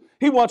you.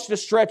 He wants to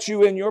stretch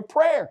you in your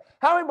prayer.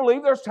 How many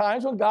believe there's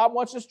times when God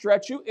wants to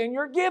stretch you in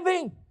your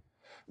giving?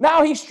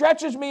 Now He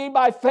stretches me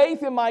by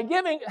faith in my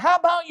giving. How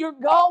about your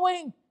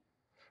going?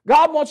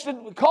 God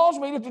calls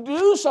me to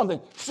do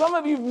something. Some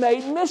of you have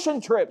made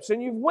mission trips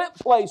and you've went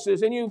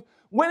places and you've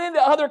went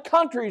into other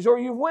countries, or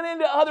you went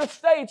into other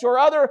states or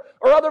other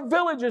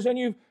villages, and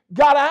you've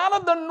got out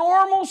of the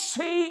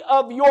normalcy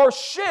of your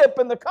ship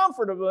and the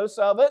comfortableness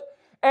of it,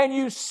 and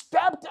you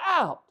stepped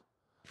out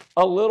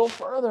a little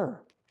further.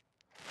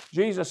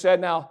 Jesus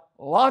said, now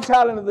launch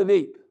out into the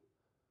deep.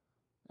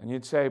 And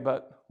you'd say,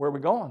 but where are we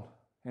going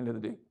into the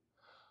deep?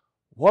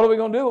 What are we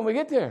going to do when we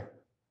get there?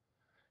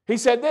 He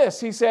said this.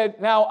 He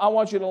said, now I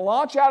want you to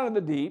launch out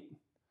into the deep,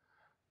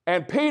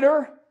 and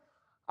Peter,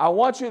 I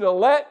want you to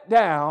let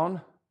down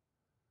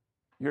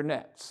your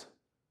nets.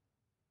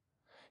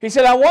 He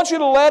said, I want you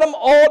to let them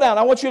all down.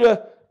 I want you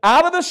to,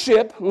 out of the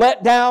ship,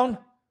 let down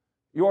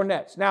your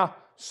nets. Now,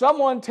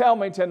 someone tell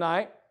me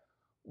tonight,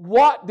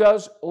 what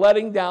does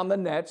letting down the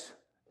nets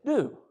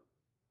do?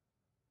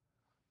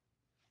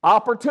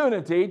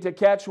 Opportunity to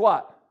catch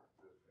what?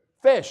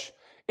 Fish.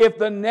 If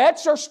the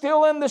nets are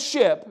still in the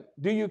ship,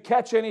 do you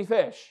catch any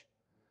fish?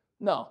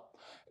 No.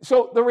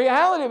 So the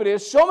reality of it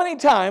is, so many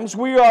times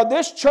we are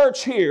this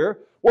church here,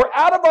 we're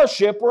out of our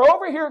ship, we're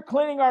over here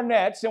cleaning our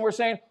nets, and we're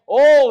saying,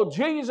 oh,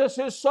 Jesus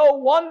is so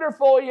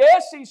wonderful.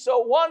 Yes, He's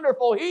so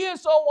wonderful. He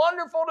is so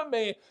wonderful to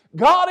me.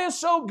 God is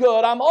so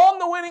good. I'm on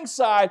the winning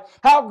side.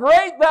 How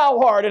great Thou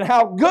art, and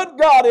how good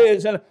God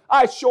is. And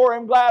I sure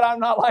am glad I'm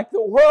not like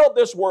the world.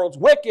 This world's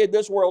wicked.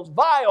 This world's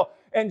vile.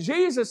 And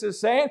Jesus is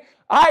saying,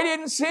 I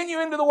didn't send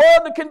you into the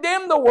world to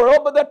condemn the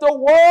world, but that the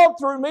world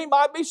through me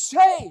might be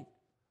saved.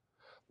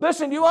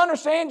 Listen, do you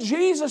understand?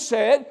 Jesus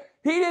said,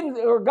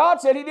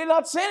 God said He did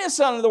not send His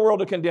Son into the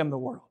world to condemn the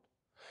world.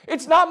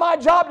 It's not my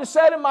job to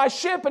sit in my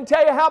ship and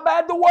tell you how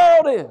bad the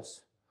world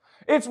is.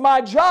 It's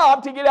my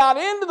job to get out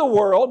into the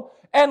world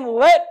and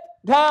let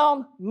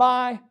down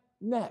my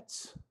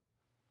nets.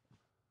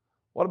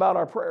 What about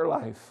our prayer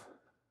life?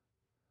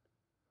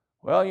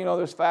 Well, you know,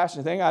 this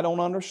fasting thing, I don't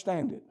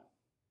understand it.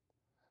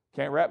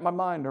 Can't wrap my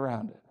mind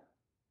around it.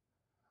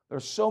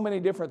 There's so many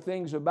different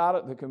things about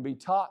it that can be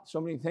taught, so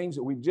many things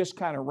that we've just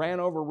kind of ran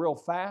over real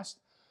fast.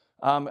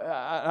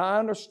 I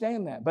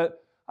understand that,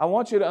 but I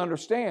want you to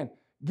understand,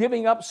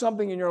 giving up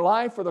something in your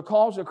life for the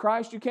cause of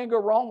Christ, you can't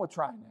go wrong with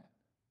trying that.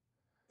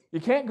 You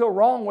can't go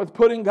wrong with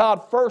putting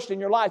God first in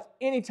your life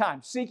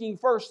anytime, seeking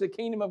first the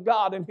kingdom of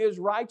God and His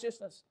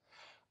righteousness.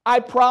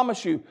 I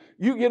promise you,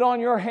 you get on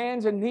your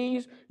hands and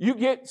knees, you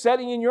get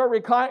sitting in your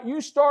recliner,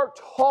 you start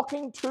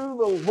talking to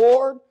the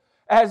Lord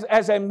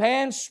as a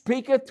man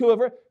speaketh to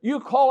a... You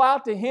call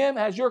out to Him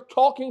as you're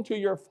talking to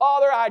your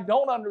Father. I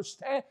don't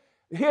understand.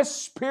 His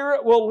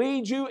Spirit will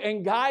lead you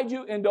and guide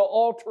you into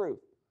all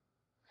truth.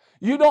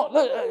 You don't...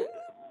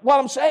 What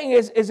I'm saying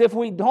is if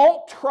we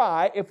don't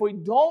try, if we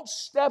don't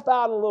step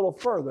out a little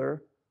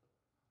further,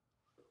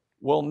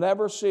 we'll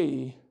never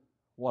see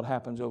what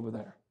happens over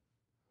there.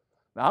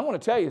 Now, I'm going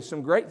to tell you,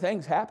 some great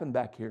things happened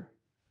back here.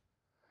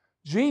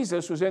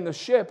 Jesus was in the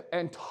ship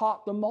and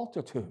taught the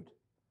multitude.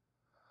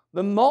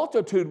 The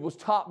multitude was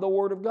taught the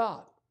Word of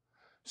God.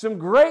 Some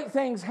great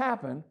things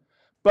happened,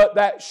 but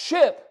that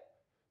ship,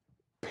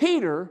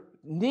 Peter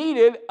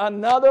needed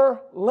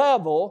another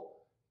level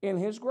in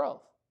his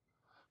growth.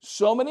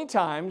 So many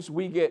times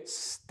we get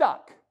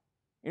stuck.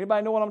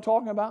 Anybody know what I'm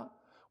talking about?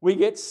 We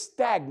get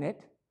stagnant.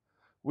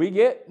 We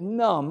get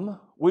numb.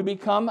 We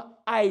become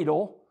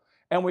idle.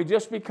 And we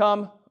just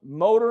become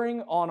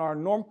motoring on our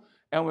normal.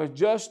 And we're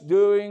just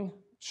doing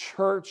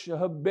church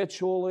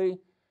habitually.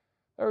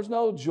 There's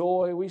no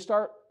joy. We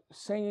start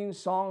singing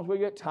songs. We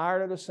get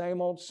tired of the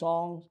same old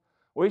songs.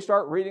 We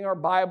start reading our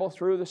Bible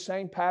through the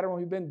same pattern.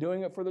 We've been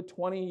doing it for the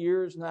 20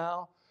 years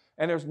now.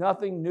 And there's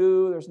nothing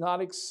new. There's not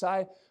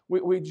exciting.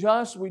 We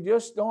just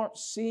aren't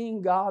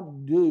seeing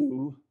God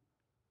do.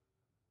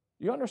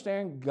 You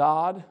understand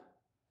God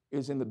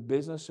is in the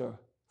business of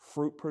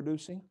fruit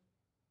producing?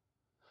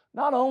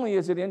 Not only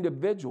is it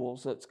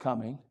individuals that's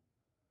coming,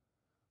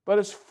 but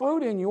it's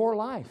fruit in your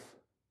life.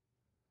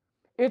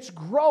 It's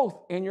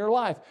growth in your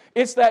life.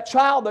 It's that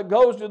child that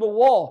goes to the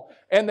wall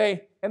and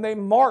they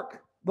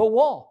mark the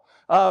wall.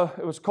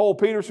 It was Cole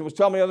Peterson was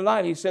telling me the other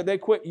night, he said they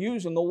quit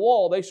using the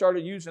wall. They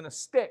started using a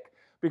stick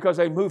because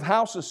they move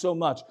houses so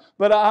much.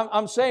 But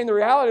I'm saying the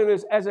reality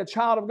is, as a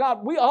child of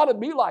God, we ought to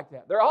be like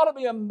that. There ought to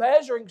be a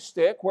measuring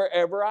stick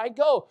wherever I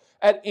go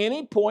at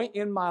any point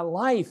in my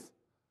life.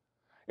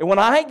 And when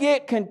I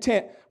get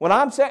content, when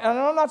I'm saying, and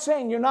I'm not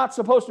saying you're not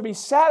supposed to be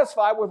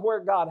satisfied with where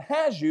God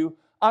has you,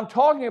 I'm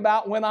talking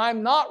about when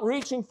I'm not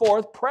reaching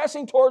forth,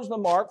 pressing towards the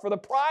mark for the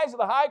prize of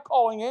the high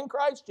calling in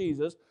Christ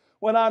Jesus,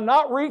 when I'm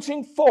not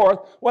reaching forth,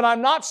 when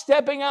I'm not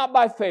stepping out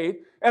by faith,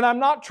 and I'm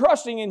not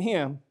trusting in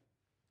Him,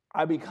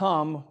 I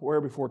become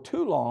where before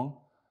too long,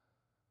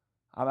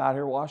 I'm out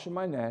here washing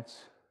my nets,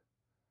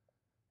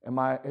 and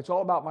it's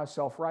all about my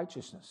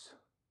self-righteousness.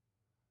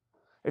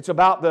 It's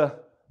about the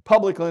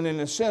publican and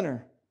the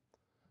sinner.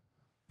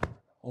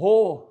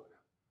 Oh,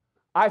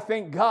 I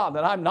thank God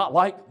that I'm not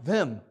like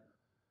them.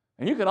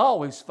 And you can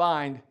always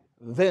find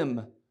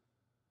them.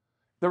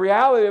 The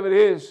reality of it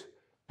is,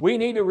 we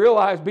need to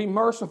realize, be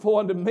merciful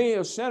unto me,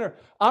 a sinner.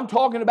 I'm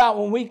talking about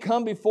when we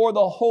come before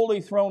the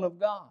holy throne of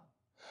God.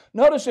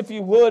 Notice, if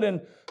you would,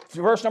 in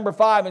verse number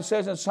 5, it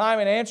says, and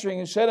Simon answering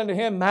and said unto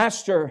him,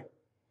 Master,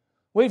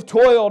 we've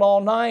toiled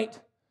all night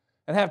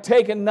and have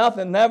taken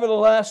nothing.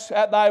 Nevertheless,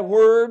 at thy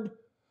word,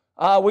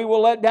 we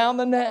will let down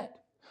the net.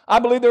 I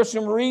believe there's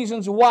some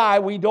reasons why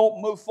we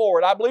don't move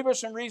forward. I believe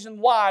there's some reasons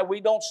why we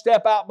don't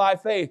step out by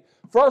faith.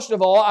 First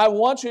of all, I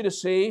want you to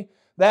see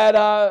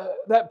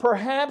that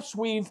perhaps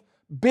we've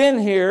been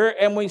here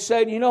and we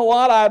said, you know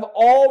what, I've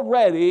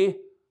already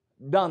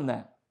done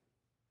that.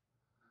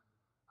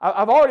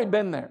 I've already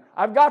been there.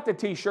 I've got the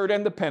t-shirt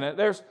and the pennant.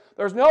 There's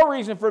no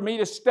reason for me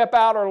to step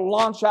out or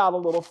launch out a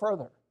little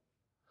further.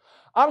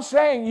 I'm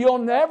saying you'll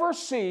never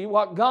see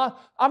what God...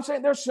 I'm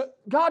saying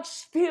God's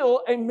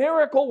still a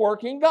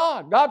miracle-working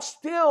God. God's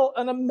still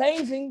an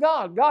amazing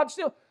God. God's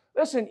still...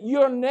 Listen,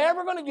 you're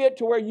never going to get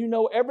to where you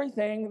know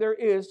everything there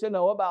is to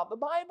know about the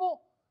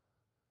Bible.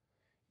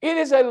 It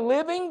is a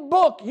living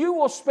book. You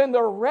will spend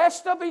the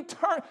rest of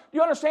eternity... Do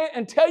you understand?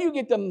 Until you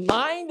get the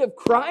mind of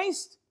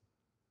Christ...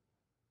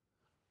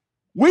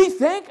 We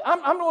think, I'm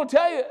going to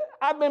tell you,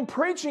 I've been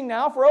preaching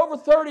now for over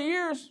 30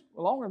 years,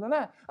 longer than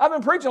that. I've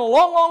been preaching a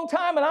long, long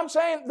time, and I'm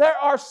saying there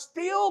are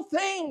still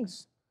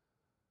things,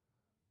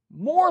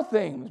 more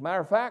things.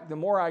 Matter of fact, the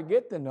more I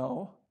get to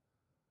know,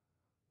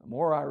 the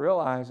more I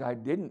realize I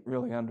didn't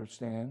really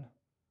understand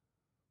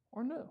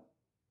or knew.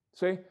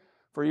 See,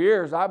 for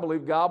years I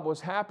believed God was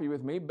happy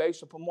with me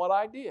based upon what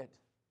I did.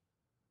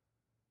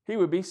 He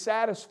would be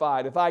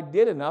satisfied. If I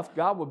did enough,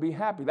 God would be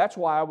happy. That's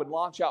why I would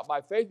launch out by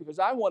faith, because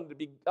I wanted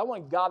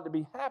God to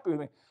be happy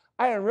with me.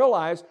 I didn't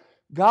realize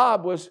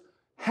God was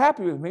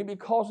happy with me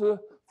because of the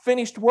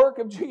finished work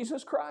of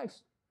Jesus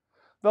Christ.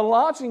 The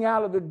launching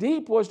out of the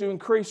deep was to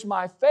increase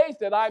my faith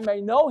that I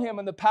may know Him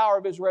and the power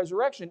of His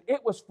resurrection.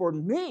 It was for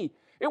me.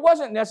 It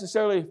wasn't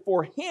necessarily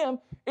for Him.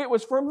 It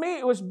was for me.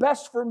 It was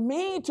best for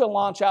me to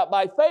launch out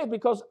by faith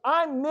because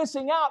I'm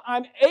missing out.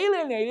 I'm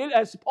alienated,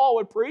 as Paul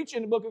would preach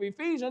in the book of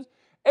Ephesians,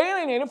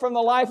 alienated from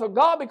the life of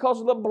God because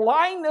of the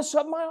blindness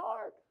of my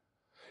heart.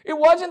 It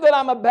wasn't that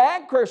I'm a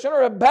bad Christian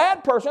or a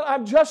bad person.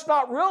 I'm just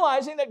not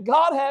realizing that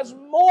God has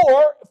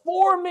more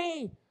for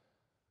me.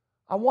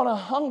 I want to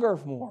hunger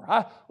more.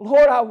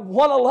 Lord, I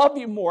want to love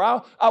You more.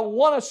 I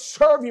want to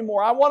serve You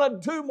more. I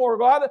want to do more,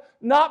 God.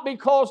 Not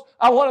because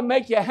I want to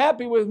make You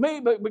happy with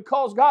me, but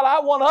because, God, I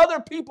want other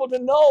people to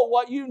know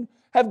what You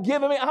have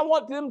given me. I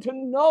want them to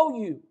know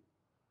You.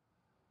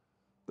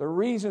 The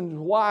reasons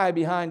why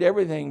behind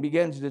everything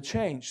begins to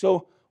change.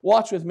 So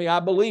watch with me. I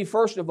believe,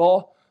 first of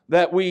all,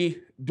 that we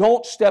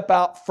don't step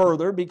out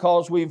further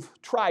because we've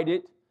tried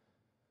it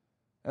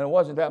and it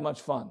wasn't that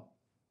much fun.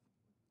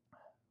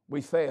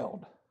 We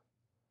failed.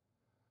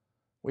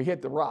 We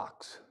hit the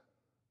rocks.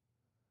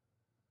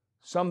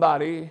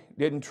 Somebody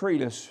didn't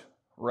treat us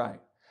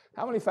right.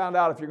 How many found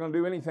out if you're going to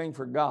do anything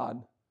for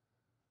God,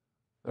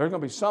 there's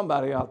going to be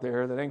somebody out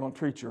there that ain't going to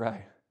treat you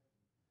right?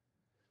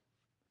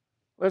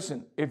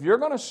 Listen, if you're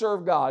going to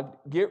serve God,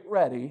 get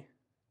ready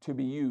to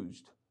be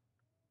used.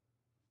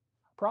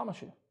 I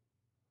promise you.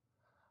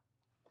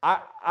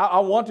 I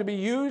want to be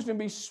used and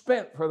be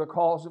spent for the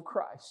cause of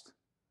Christ.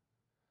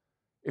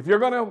 If you're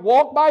going to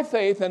walk by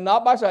faith and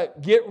not by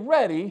sight, get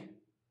ready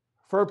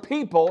for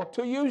people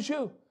to use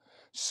you.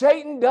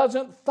 Satan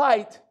doesn't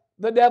fight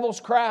the devil's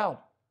crowd.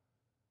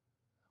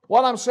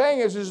 What I'm saying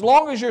is, as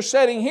long as you're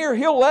sitting here,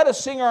 he'll let us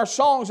sing our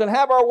songs and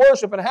have our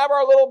worship and have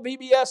our little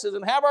VBSs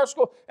and have our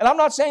school. And I'm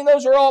not saying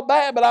those are all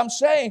bad, but I'm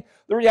saying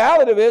the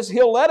reality of it is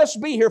he'll let us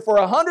be here for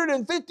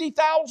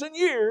 150,000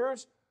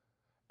 years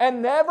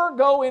and never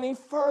go any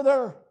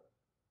further.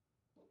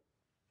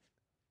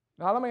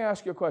 Now, let me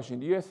ask you a question.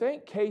 Do you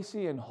think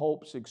Casey and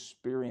Hope's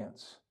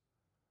experience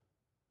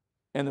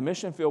in the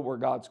mission field where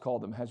God's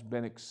called them has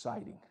been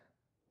exciting?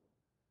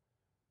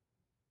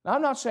 Now,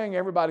 I'm not saying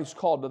everybody's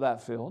called to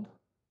that field.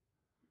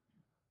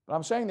 But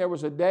I'm saying there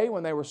was a day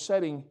when they were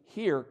sitting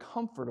here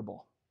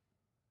comfortable.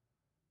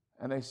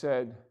 And they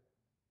said,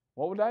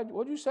 what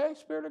would you say,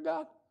 Spirit of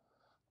God?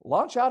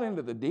 Launch out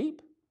into the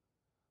deep?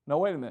 No,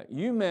 wait a minute.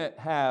 You meant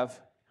have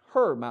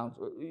her,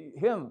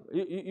 him.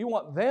 You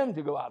want them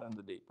to go out into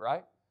the deep,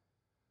 right?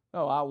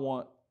 No, I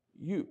want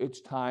you.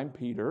 It's time,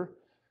 Peter.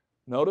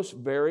 Notice,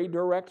 very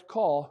direct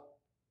call.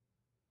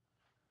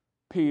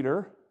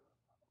 Peter,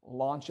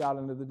 launch out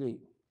into the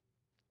deep.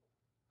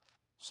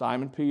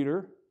 Simon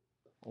Peter,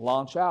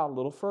 launch out a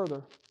little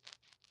further.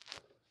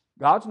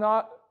 God's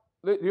not,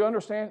 do you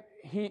understand?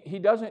 He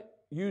doesn't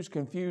use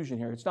confusion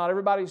here. It's not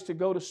everybody's to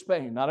go to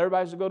Spain. Not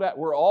everybody's to go to that.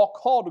 We're all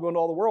called to go into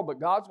all the world, but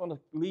God's going to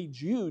lead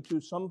you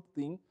to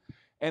something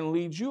and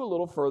lead you a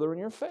little further in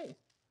your faith.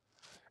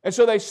 And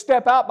so they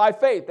step out by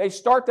faith. They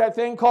start that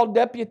thing called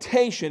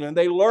deputation, and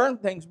they learn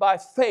things by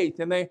faith,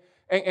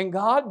 and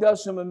God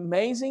does some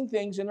amazing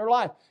things in their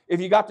life.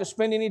 If you got to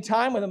spend any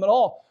time with them at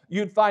all,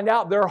 you'd find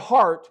out their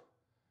heart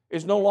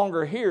is no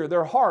longer here.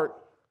 Their heart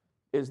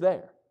is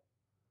there,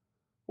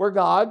 where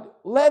God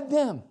led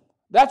them.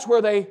 That's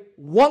where they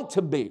want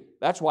to be.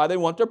 That's why they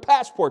want their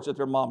passports that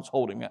their mom's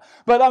holding.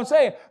 But I'm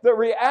saying, the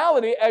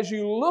reality, as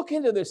you look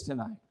into this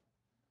tonight,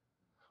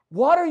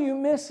 what are you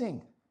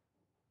missing?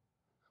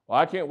 Well,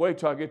 I can't wait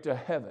till I get to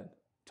heaven.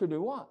 To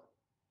do what?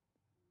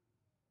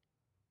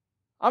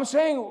 I'm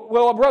saying,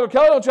 well, Brother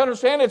Kelly, don't you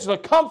understand? It's the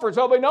comforts.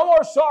 There'll be no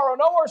more sorrow,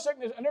 no more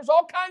sickness, and there's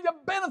all kinds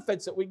of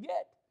benefits that we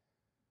get.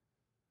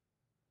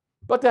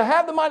 But to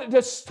have the mind,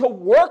 just to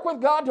work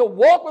with God, to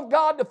walk with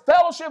God, to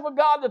fellowship with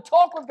God, to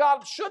talk with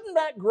God, shouldn't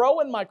that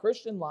grow in my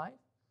Christian life?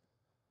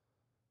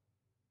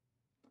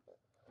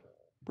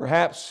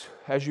 Perhaps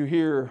as you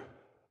hear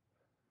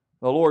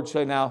the Lord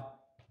say, now,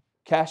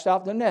 cast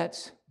out the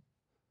nets.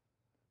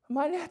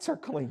 My nets are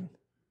clean.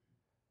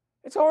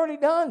 It's already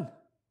done.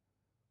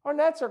 Our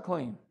nets are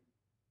clean.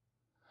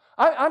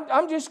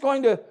 I'm just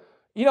going to,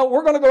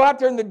 we're going to go out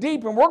there in the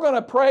deep and we're going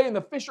to pray and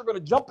the fish are going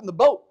to jump in the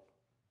boat.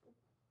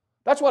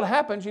 That's what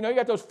happens. You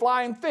got those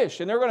flying fish,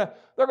 and they're going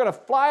to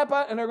fly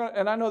up,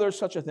 and I know there's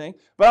such a thing,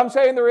 but I'm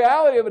saying the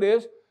reality of it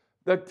is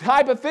the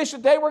type of fish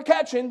that they were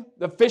catching,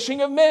 the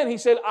fishing of men. He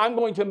said, I'm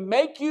going to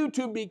make you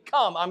to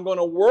become. I'm going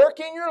to work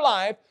in your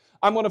life.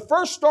 I'm going to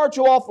first start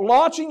you off,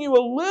 launching you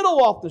a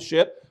little off the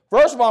ship.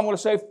 First of all, I'm going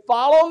to say,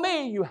 follow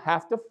me. You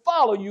have to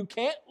follow. You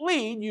can't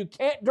lead. You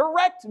can't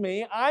direct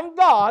me. I'm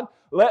God.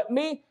 Let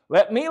me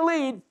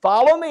lead.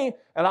 Follow me,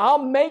 and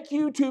I'll make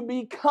you to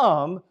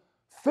become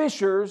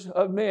fishers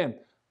of men.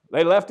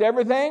 They left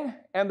everything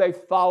and they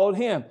followed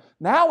him.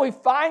 Now we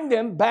find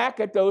them back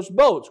at those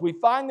boats. We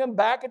find them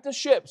back at the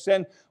ships,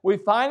 and we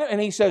find them, and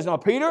he says, now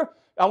Peter,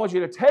 I want you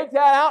to take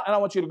that out, and I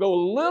want you to go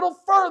a little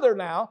further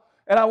now,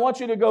 and I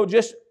want you to go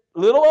just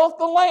little off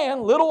the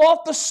land, little off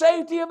the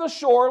safety of the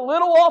shore,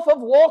 little off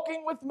of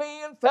walking with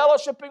me and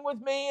fellowshipping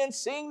with me and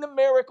seeing the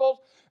miracles,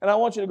 and I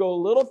want you to go a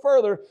little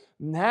further.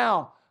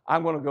 Now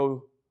I'm going to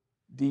go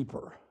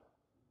deeper.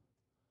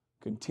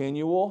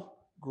 Continual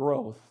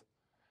growth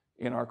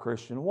in our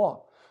Christian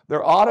walk.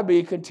 There ought to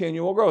be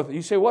continual growth.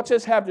 You say, what's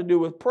this have to do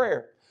with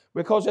prayer?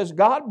 Because as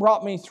God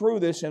brought me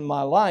through this in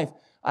my life,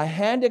 I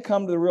had to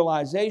come to the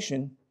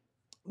realization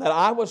that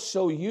I was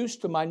so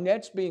used to my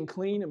nets being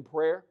clean in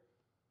prayer.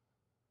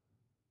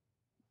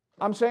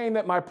 I'm saying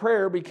that my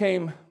prayer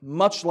became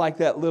much like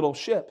that little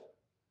ship.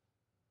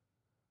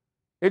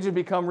 It just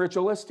become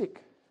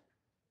ritualistic.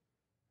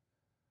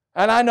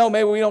 And I know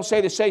maybe we don't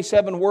say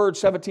 7 words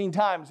 17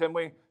 times, and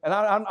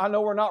I know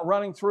we're not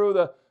running through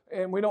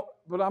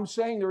but I'm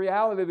saying the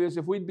reality is,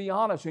 if we'd be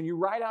honest and you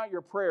write out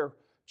your prayer,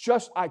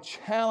 I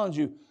challenge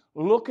you,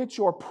 look at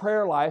your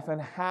prayer life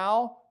and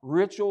how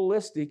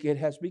ritualistic it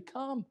has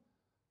become.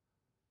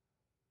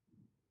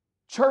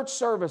 Church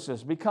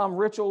services become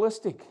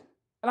ritualistic.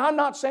 And I'm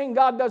not saying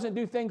God doesn't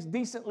do things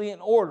decently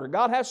in order.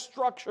 God has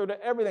structure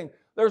to everything.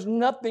 There's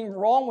nothing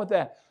wrong with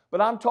that.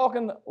 But I'm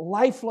talking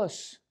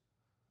lifeless.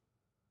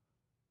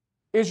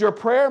 Is your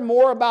prayer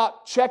more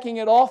about checking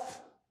it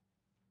off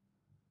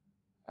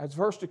as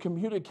opposed to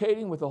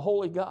communicating with the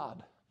Holy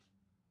God?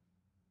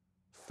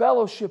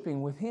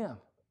 Fellowshipping with Him.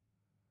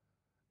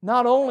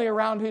 Not only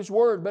around His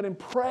Word, but in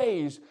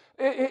praise.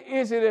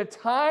 Is it a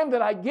time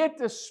that I get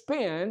to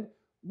spend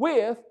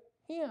with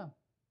Him?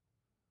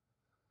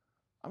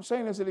 I'm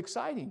saying, is it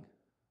exciting?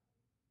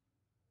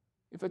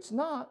 If it's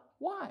not,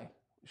 why?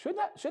 Shouldn't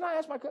I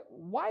ask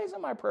why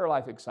isn't my prayer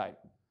life exciting?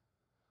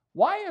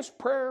 Why is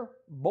prayer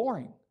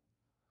boring?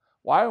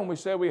 Why, when we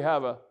say we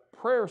have a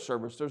prayer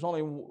service,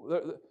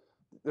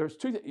 there's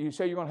two. You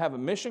say you're going to have a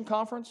mission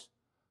conference.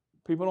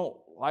 People don't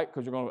like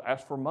because you're going to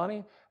ask for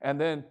money, and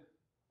then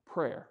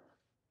prayer.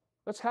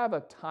 Let's have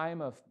a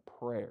time of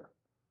prayer.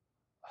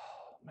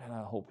 Oh, man,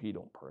 I hope he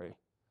don't pray.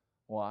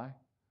 Why?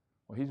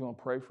 Well, he's going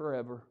to pray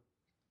forever.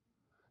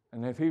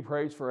 And if he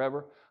prays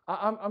forever,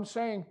 I'm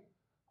saying,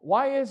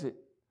 why is it?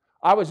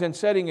 I was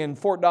sitting in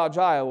Fort Dodge,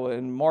 Iowa,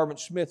 and Marvin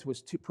Smith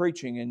was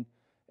preaching,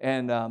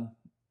 and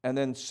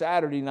then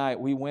Saturday night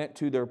we went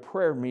to their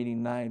prayer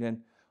meeting night,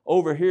 and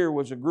over here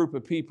was a group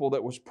of people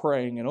that was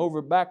praying, and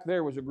over back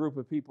there was a group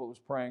of people that was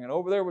praying, and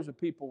over there was a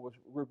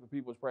group of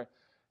people that was praying.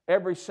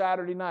 Every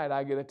Saturday night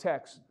I get a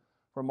text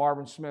from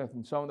Marvin Smith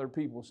and some of their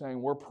people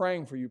saying, "We're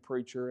praying for you,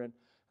 preacher." And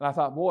I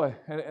thought, boy,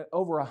 and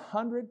over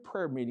 100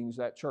 prayer meetings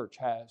that church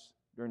has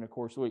during the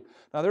course of the week.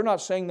 Now, they're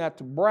not saying that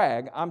to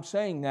brag. I'm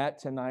saying that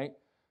tonight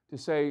to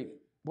say,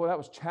 boy, that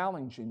was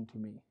challenging to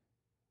me.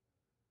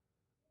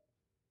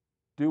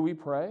 Do we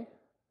pray?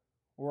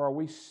 Or are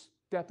we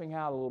stepping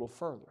out a little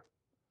further?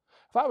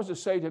 If I was to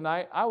say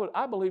tonight,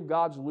 I believe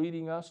God's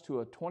leading us to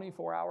a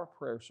 24-hour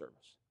prayer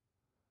service.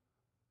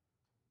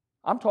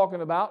 I'm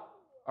talking about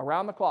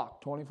around the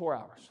clock, 24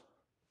 hours.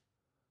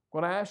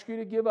 When I ask you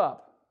to give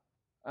up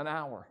an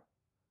hour,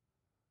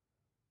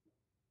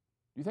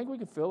 do you think we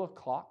could fill a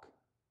clock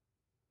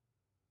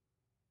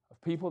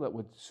of people that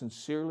would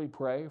sincerely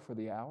pray for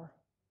the hour?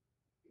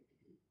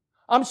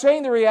 I'm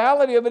saying the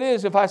reality of it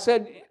is, if I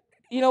said,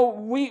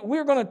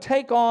 we're going to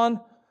take on,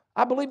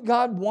 I believe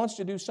God wants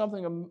to do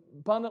something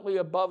abundantly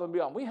above and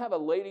beyond. We have a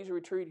ladies'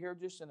 retreat here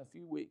just in a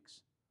few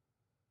weeks.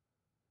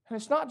 And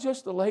it's not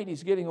just the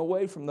ladies getting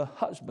away from the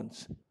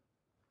husbands,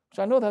 which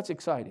I know that's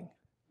exciting.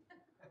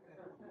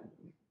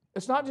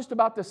 It's not just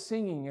about the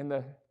singing and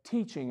the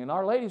teaching, and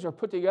our ladies are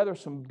put together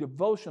some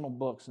devotional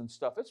books and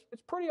stuff. It's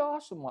pretty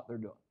awesome what they're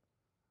doing.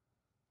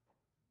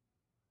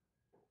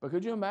 But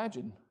could you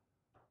imagine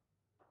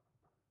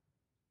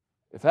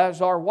if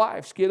as our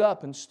wives get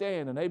up and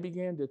stand and they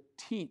began to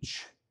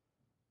teach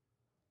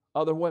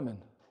other women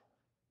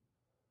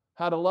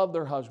how to love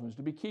their husbands,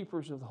 to be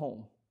keepers of the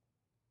home,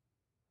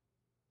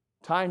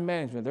 time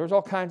management, there's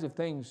all kinds of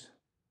things.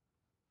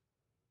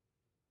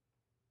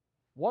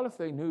 What if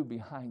they knew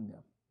behind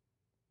them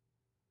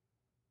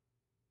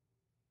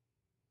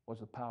was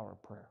the power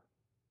of prayer?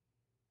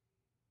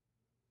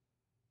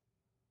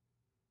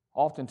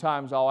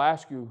 Oftentimes I'll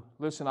ask you,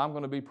 listen, I'm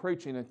going to be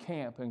preaching at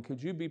camp, and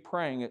could you be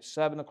praying at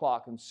 7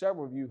 o'clock? And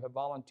several of you have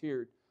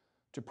volunteered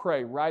to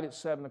pray right at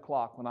 7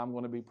 o'clock when I'm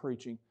going to be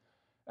preaching.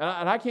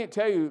 And I can't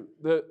tell you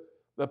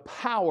the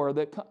power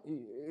that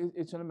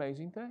it's an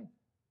amazing thing.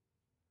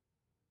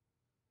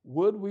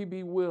 Would we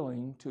be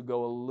willing to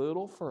go a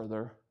little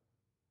further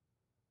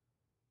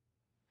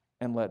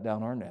and let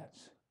down our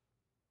nets?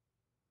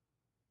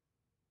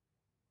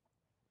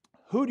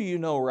 Who do you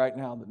know right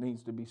now that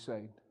needs to be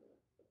saved?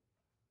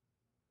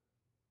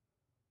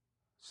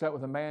 Sat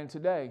with a man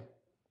today,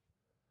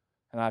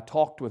 and I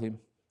talked with him.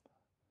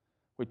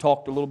 We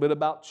talked a little bit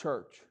about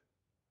church.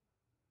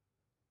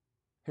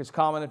 His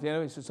comment at the end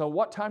of it, he said, "So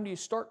what time do you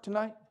start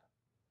tonight?"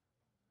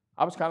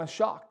 I was kind of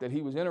shocked that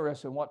he was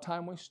interested in what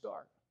time we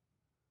start.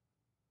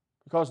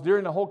 Because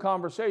during the whole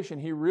conversation,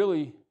 he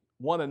really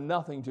wanted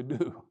nothing to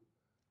do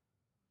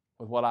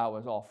with what I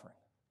was offering.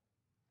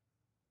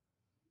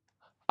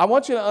 I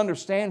want you to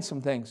understand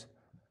some things.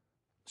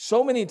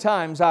 So many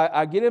times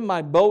I get in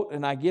my boat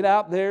and I get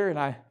out there and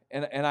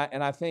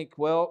I think,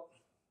 well,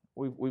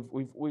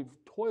 we've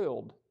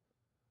toiled.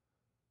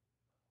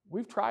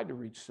 We've tried to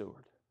reach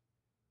Seward.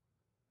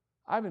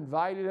 I've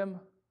invited him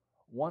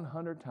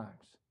 100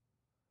 times.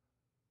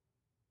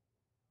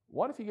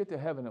 What if you get to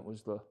heaven, it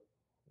was the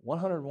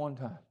 101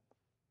 time?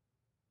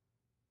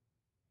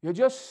 You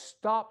just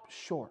stop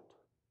short.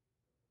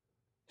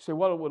 You say,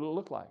 what would it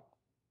look like?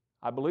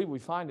 I believe we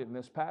find it in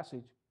this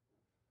passage.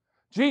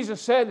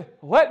 Jesus said,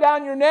 "Let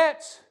down your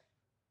nets."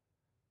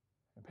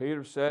 And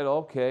Peter said,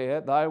 "Okay,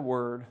 at thy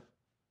word,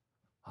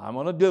 I'm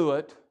going to do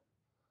it.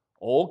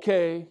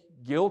 Okay,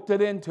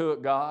 guilted into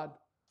it, God.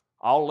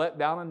 I'll let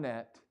down a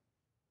net."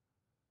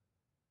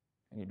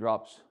 And he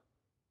drops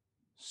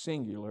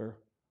singular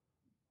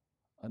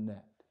a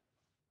net.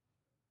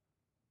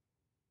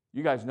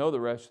 You guys know the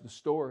rest of the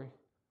story.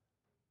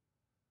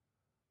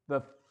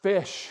 The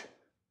fish.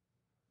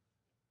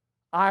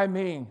 I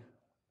mean,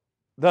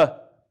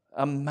 the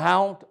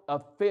amount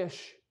of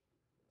fish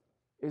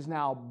is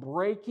now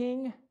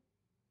breaking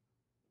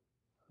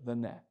the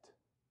net.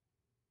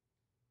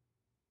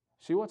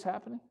 See what's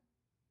happening?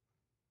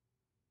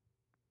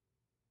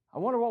 I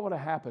wonder what would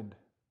have happened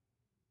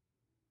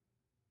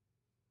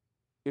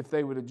if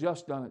they would have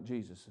just done it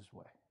Jesus'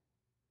 way.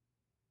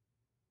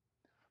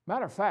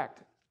 Matter of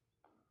fact,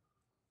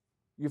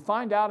 you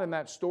find out in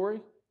that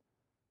story,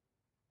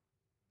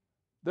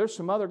 there's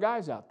some other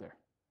guys out there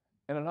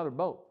in another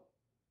boat.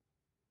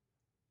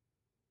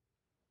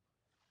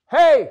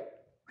 "Hey,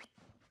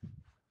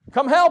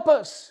 come help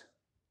us."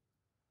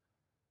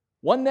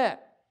 One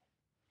net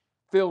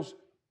fills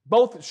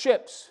both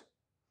ships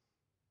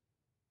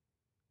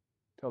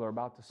till they're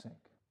about to sink.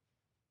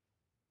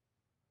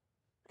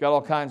 Got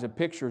all kinds of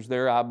pictures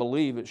there. I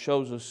believe it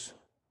shows us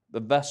the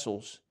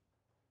vessels.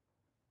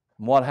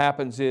 And what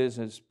happens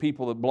is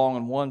people that belong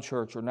in one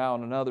church are now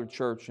in another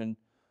church, and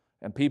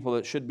people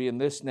that should be in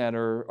this net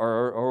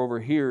are over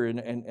here,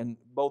 and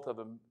both of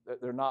them,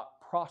 they're not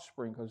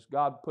prospering because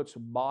God puts a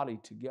body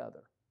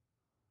together.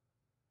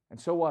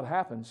 And so what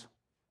happens?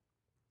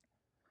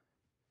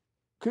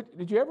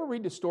 Did you ever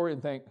read the story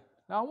and think,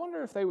 now I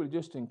wonder if they would have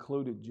just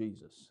included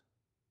Jesus?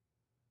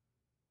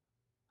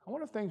 I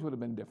wonder if things would have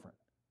been different.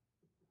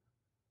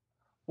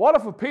 What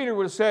if Peter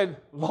would have said,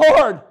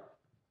 Lord,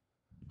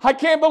 I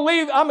can't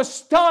believe, I'm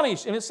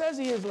astonished. And it says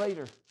he is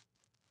later.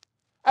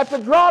 At the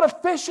draught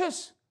of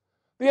fishes,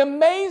 the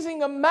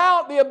amazing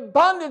amount, the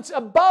abundance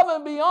above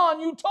and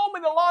beyond. You told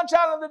me to launch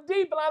out of the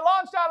deep, and I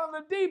launched out of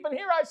the deep, and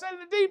here I said in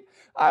the deep,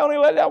 I only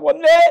let out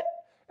one net,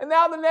 and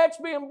now the net's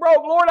being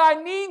broke. Lord,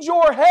 I need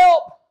your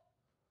help.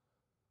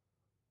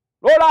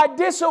 Lord, I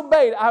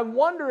disobeyed. I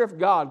wonder if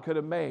God could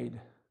have made.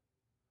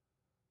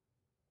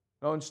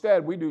 No,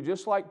 instead, we do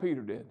just like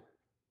Peter did.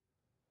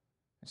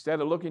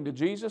 Instead of looking to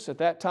Jesus at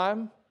that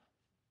time,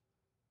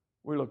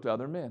 we look to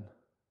other men.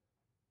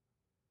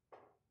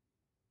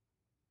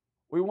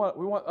 We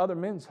want other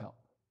men's help.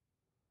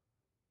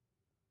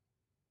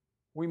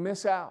 We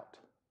miss out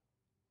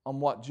on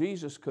what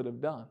Jesus could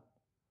have done.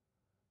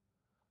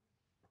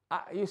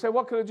 You say,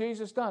 what could have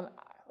Jesus done?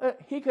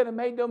 He could have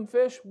made them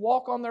fish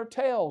walk on their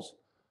tails.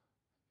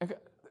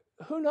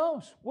 Who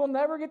knows? We'll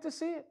never get to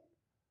see it.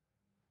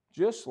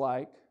 Just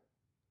like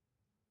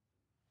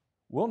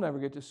we'll never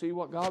get to see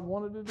what God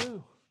wanted to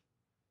do.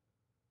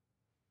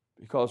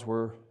 Because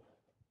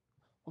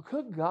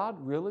could God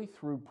really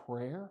through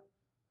prayer?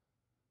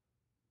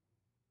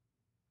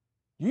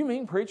 You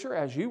mean, preacher,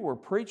 as you were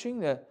preaching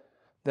that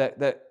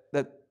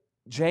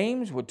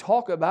James would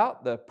talk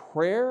about the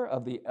prayer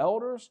of the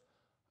elders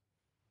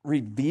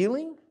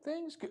revealing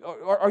things?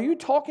 Are you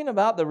talking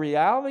about the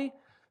reality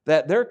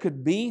that there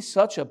could be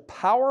such a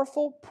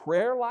powerful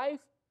prayer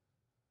life?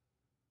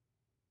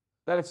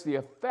 That it's the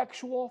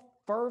effectual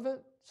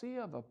fervency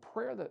of a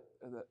prayer that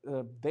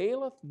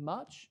availeth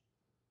much?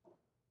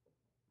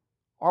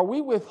 Are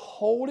we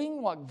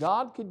withholding what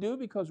God could do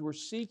because we're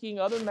seeking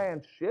other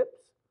man's ships?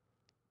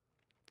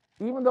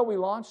 Even though we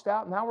launched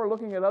out, now we're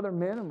looking at other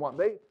men and what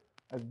they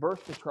have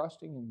burst to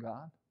trusting in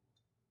God.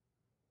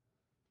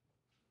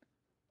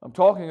 I'm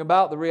talking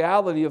about the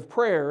reality of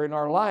prayer in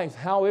our life.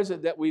 How is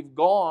it that we've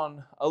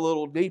gone a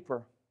little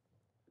deeper?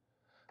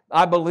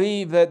 I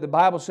believe that the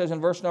Bible says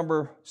in verse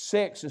number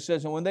 6, it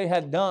says, and when they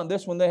had done,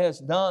 this one they has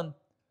done,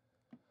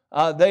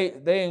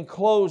 they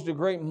enclosed a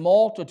great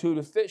multitude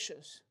of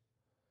fishes,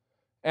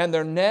 and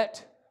their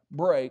net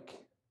brake.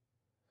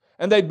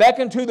 And they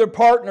beckoned to their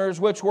partners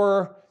which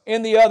were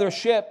in the other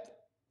ship,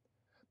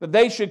 that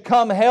they should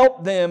come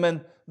help them,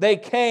 and they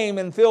came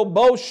and filled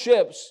both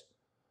ships,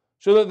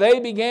 so that they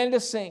began to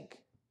sink.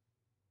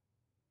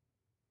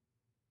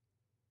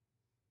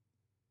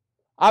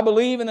 I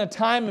believe in a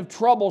time of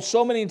trouble,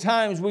 so many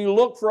times we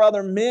look for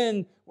other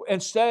men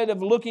instead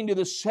of looking to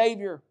the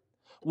Savior.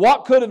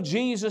 What could have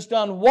Jesus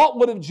done? What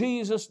would have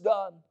Jesus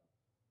done?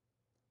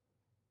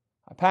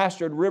 I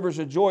pastored Rivers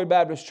of Joy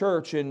Baptist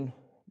Church in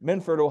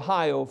Minford,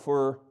 Ohio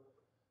for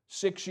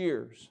 6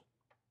 years.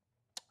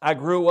 I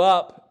grew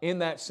up in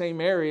that same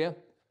area,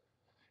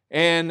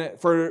 and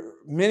for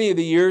many of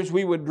the years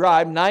we would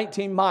drive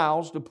 19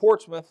 miles to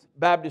Portsmouth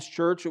Baptist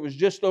Church. It was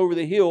just over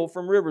the hill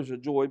from Rivers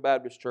of Joy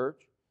Baptist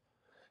Church.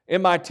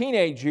 In my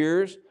teenage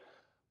years,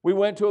 we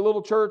went to a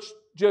little church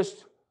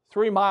just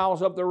 3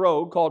 miles up the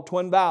road called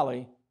Twin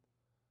Valley.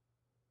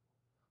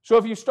 So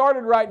if you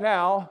started right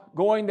now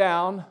going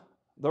down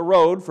the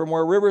road from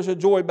where Rivers of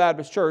Joy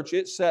Baptist Church,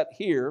 it's set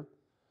here,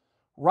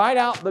 right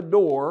out the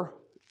door,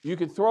 you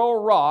could throw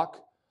a rock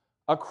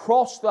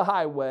across the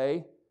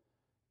highway,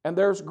 and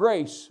there's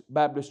Grace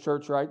Baptist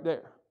Church right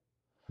there.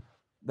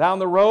 Down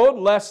the road,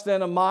 less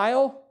than a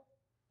mile,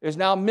 is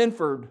now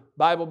Minford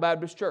Bible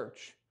Baptist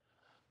Church.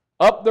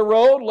 Up the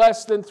road,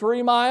 less than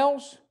 3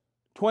 miles,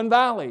 Twin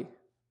Valley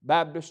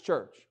Baptist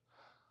Church.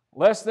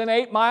 Less than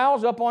 8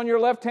 miles up on your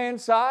left-hand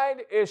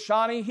side is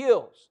Shawnee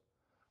Hills.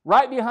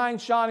 Right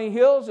behind Shawnee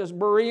Hills is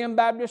Berean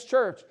Baptist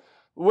Church.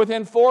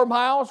 Within 4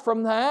 miles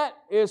from that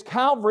is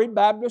Calvary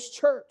Baptist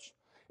Church.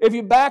 If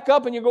you back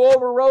up and you go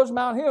over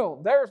Rosemount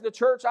Hill, there's the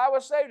church I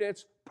was saved at.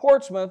 It's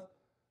Portsmouth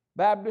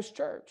Baptist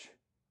Church.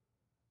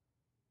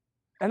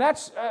 And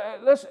that's,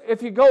 listen,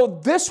 if you go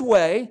this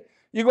way,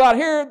 you go out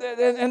here,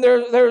 and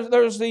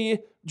there's the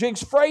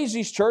Jigs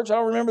Frazie's church. I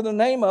don't remember the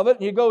name of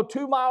it. You go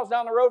 2 miles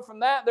down the road from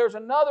that, there's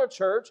another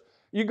church.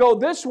 You go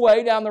this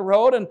way down the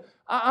road, and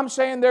I'm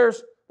saying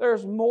there's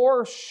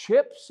more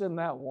ships in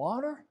that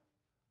water.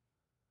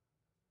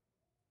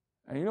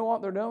 And you know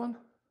what they're doing?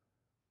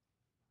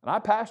 And I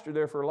pastored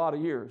there for a lot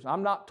of years.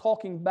 I'm not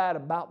talking bad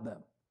about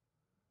them.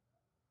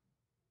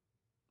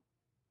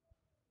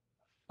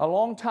 A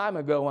long time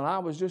ago, when I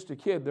was just a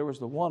kid, there was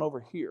the one over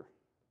here,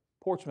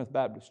 Portsmouth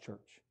Baptist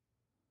Church.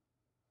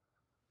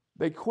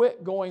 They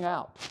quit going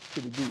out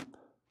to the deep.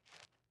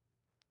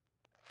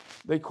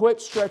 They quit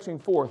stretching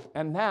forth.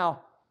 And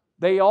now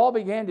they all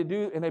began to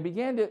do, and they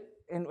began to,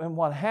 and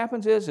what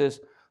happens is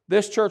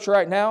this church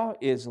right now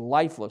is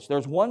lifeless.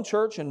 There's one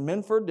church in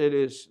Minford that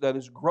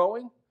is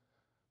growing,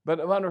 but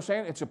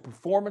understand it's a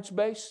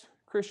performance-based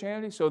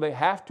Christianity, so they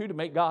have to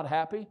make God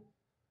happy.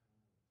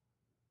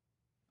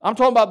 I'm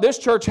talking about this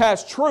church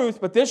has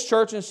truth, but this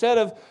church, instead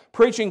of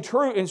preaching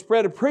truth,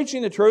 instead of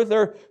preaching the truth,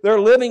 they're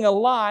living a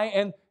lie,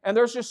 and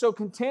they're just so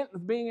content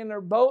with being in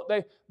their boat,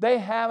 they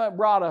haven't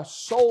brought a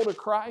soul to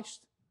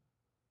Christ.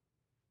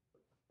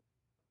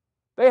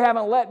 They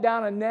haven't let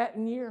down a net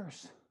in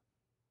years.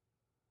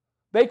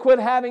 They quit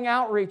having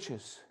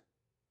outreaches.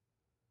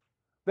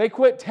 They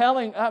quit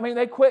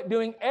they quit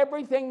doing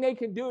everything they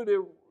could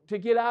do to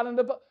get out in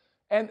the boat.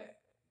 And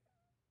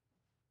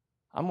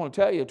I'm going to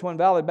tell you, Twin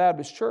Valley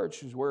Baptist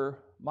Church is where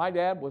my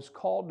dad was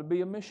called to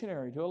be a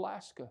missionary to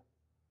Alaska.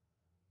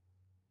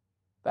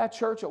 That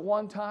church at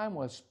one time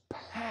was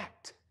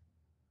packed.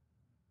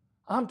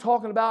 I'm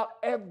talking about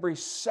every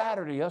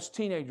Saturday, us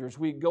teenagers,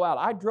 we'd go out.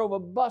 I drove a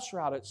bus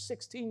route at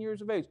 16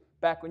 years of age,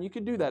 back when you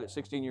could do that at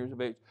 16 years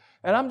of age.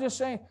 And I'm just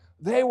saying,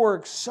 they were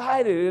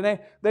excited, and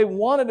they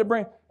wanted to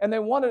bring, and they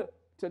wanted,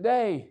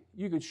 today,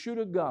 you could shoot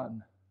a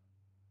gun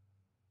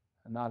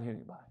and not hit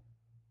anybody.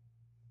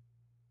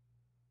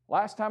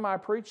 Last time I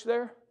preached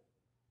there,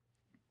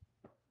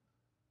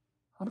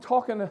 I'm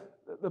talking,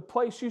 the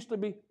place used to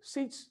be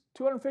seats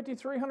 250,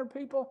 300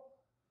 people.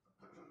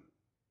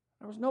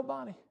 There was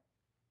nobody.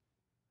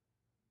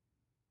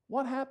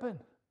 What happened?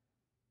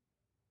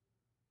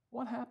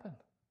 What happened?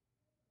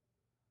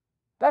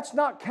 That's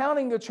not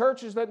counting the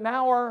churches that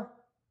now are,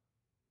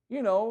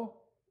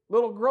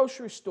 little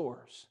grocery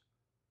stores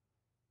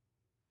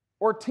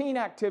or teen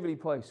activity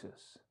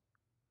places.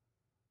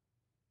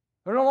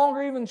 They're no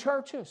longer even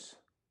churches.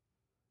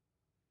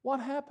 What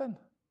happened?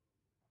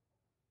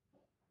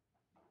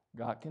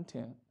 Got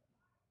content.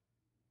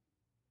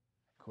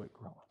 Quit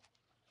growing.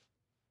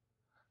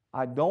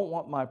 I don't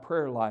want my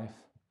prayer life.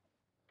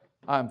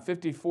 I'm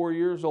 54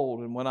 years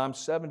old, and when I'm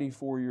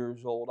 74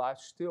 years old, I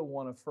still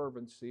want a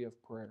fervency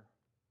of prayer.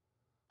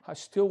 I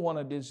still want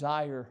a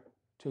desire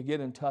to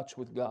get in touch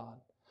with God.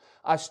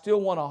 I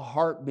still want a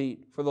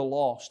heartbeat for the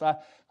lost.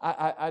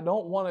 I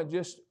don't want to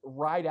just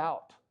ride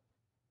out.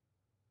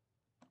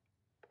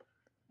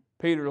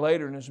 Peter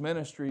later in his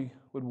ministry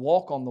would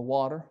walk on the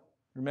water.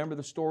 Remember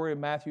the story of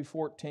Matthew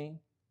 14?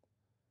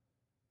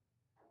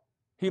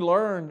 He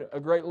learned a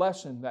great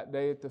lesson that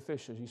day at the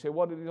fishes. You say,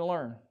 what did he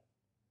learn?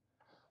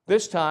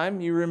 This time,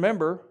 you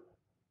remember,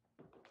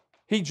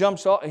 he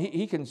jumps off,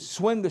 he can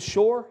swim the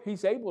shore.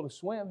 He's able to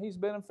swim. He's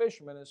been a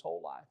fisherman his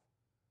whole life.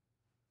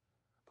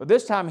 But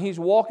this time, he's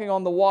walking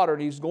on the water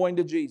and he's going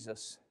to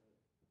Jesus.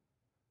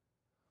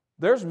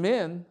 There's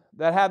men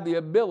that have the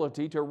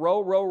ability to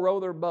row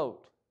their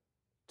boat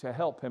to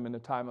help him in the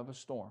time of a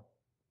storm.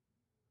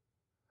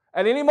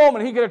 At any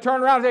moment, he could have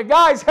turned around and said,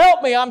 guys,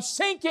 help me, I'm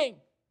sinking.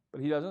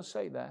 But he doesn't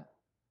say that.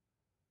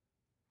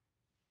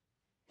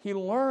 He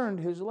learned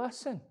his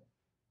lesson.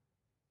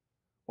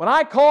 When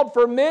I called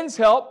for men's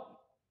help,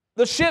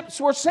 the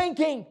ships were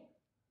sinking.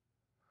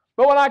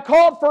 But when I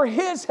called for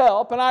His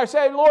help and I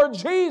said, Lord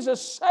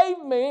Jesus,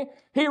 save me,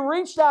 He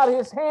reached out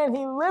His hand,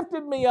 He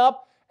lifted me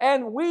up,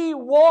 and we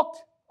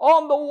walked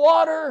on the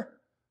water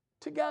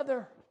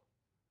together.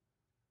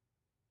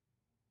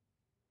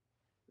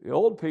 The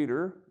old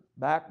Peter,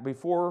 back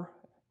before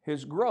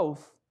his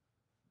growth,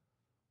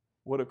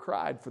 would have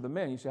cried for the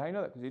men. You say, how do you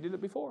know that? Because he did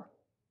it before.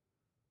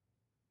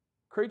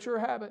 Creature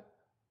of habit.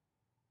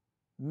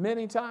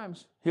 Many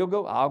times he'll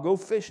go, I'll go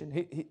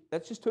fishing.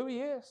 That's just who he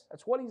is.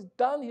 That's what he's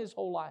done his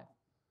whole life.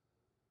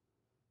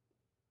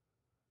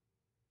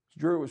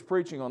 Drew was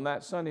preaching on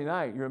that Sunday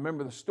night. You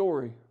remember the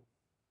story.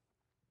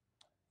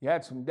 You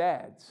had some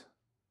dads.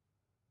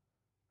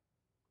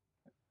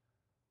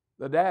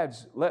 The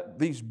dads let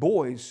these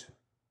boys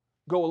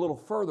go a little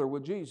further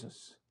with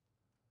Jesus.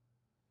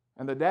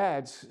 And the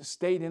dads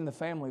stayed in the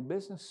family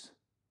business.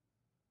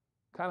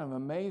 Kind of an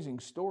amazing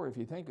story if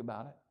you think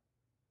about it.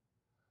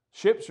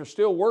 Ships are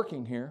still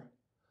working here.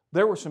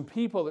 There were some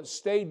people that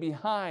stayed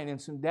behind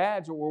and some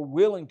dads that were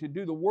willing to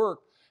do the work.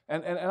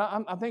 And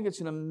I think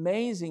it's an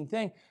amazing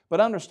thing.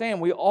 But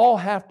understand, we all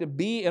have to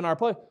be in our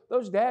place.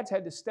 Those dads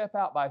had to step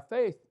out by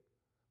faith.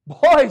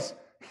 Boys,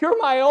 you're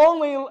my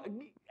only...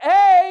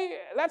 Hey,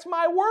 that's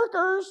my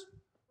workers.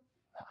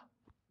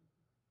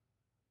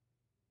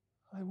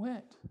 They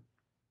went.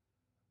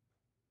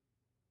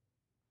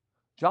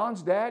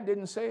 John's dad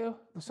didn't say,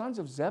 the sons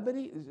of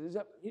Zebedee?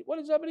 What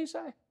did Zebedee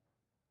say?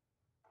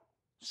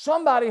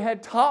 Somebody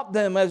had taught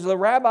them as the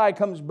rabbi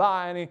comes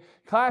by and he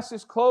casts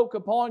his cloak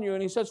upon you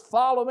and he says,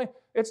 follow me.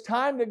 It's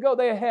time to go.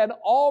 They had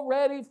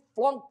already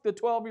flunked the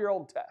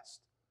 12-year-old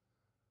test.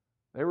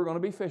 They were going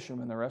to be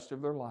fishermen the rest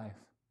of their life.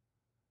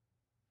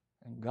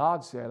 And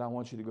God said, I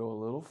want you to go a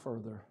little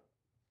further.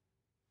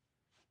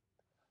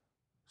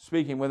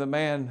 Speaking with a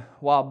man a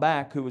while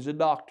back who was a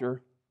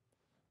doctor,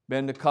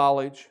 been to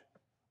college,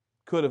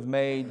 could have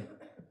made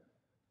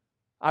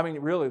I mean,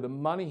 really, the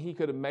money he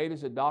could have made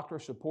as a doctor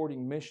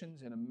supporting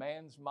missions in a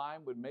man's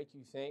mind would make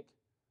you think,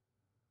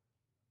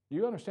 do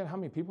you understand how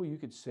many people you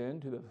could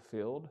send to the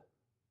field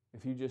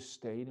if you just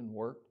stayed and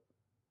worked?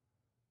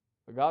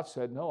 But God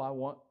said, no, I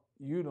want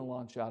you to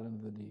launch out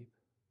into the deep.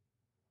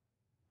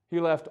 He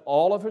left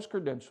all of his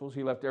credentials.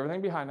 He left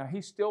everything behind. Now,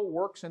 he still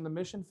works in the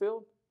mission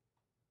field.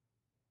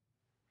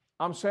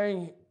 I'm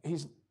saying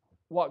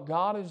what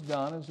God has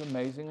done is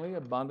amazingly,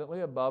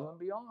 abundantly, above and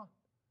beyond.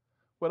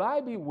 Would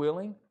I be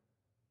willing?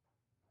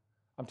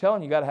 I'm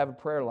telling you, you got to have a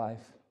prayer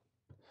life.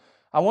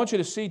 I want you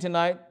to see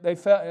tonight,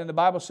 and the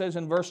Bible says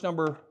in verse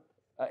number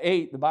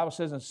 8, the Bible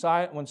says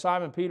when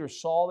Simon Peter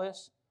saw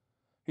this,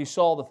 he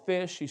saw the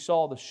fish, he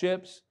saw the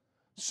ships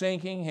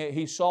sinking,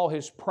 he saw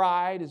his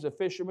pride as a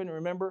fisherman.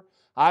 Remember,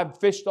 I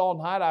fished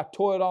all night, I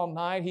toiled all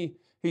night.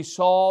 He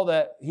saw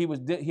that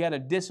he had a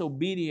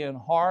disobedient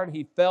heart.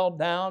 He fell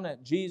down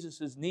at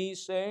Jesus'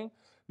 knees saying,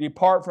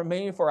 depart from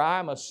me, for I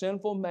am a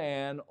sinful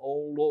man,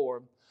 O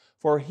Lord.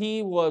 For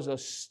he was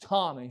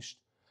astonished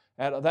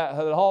at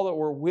all that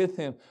were with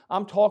him.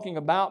 I'm talking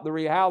about the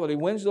reality.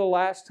 When's the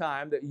last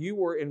time that you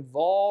were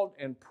involved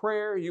in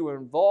prayer, you were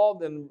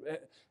involved in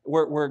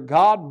where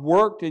God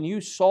worked and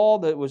you saw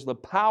that it was the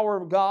power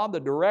of God, the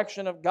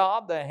direction of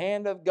God, the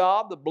hand of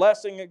God, the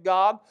blessing of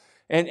God,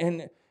 and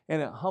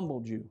it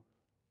humbled you.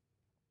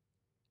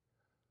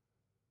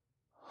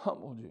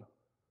 Humbled you.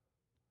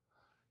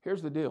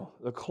 Here's the deal.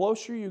 The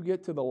closer you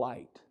get to the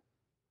light,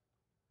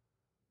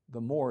 the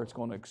more it's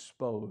going to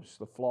expose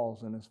the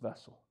flaws in this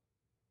vessel.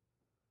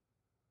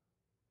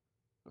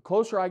 The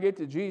closer I get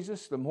to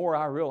Jesus, the more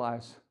I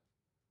realize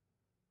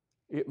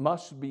it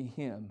must be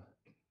Him.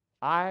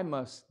 I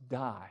must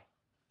die.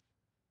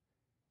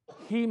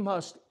 He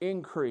must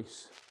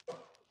increase,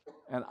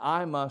 and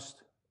I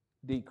must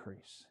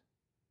decrease.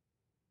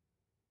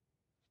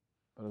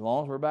 But as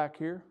long as we're back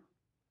here,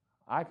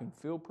 I can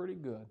feel pretty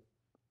good.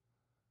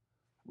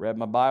 Read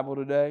my Bible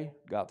today,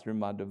 got through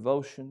my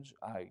devotions.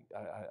 I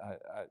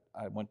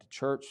went to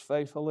church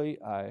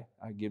faithfully. I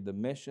give the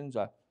missions.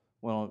 I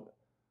went on,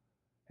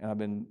 and I've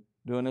been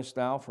doing this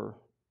now for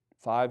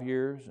 5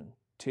 years and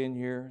 10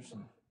 years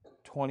and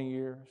 20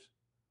 years.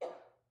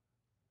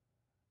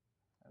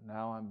 And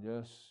now I'm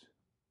just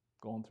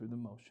going through the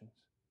motions,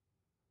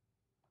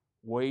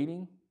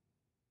 waiting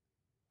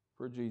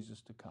for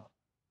Jesus to come.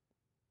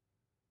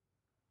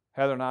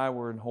 Heather and I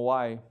were in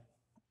Hawaii,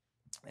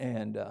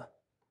 and I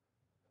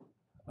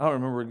don't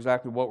remember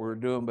exactly what we were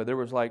doing, but there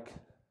was like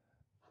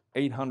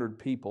 800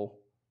 people.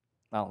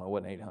 I don't know, it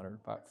wasn't 800,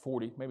 about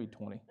 40, maybe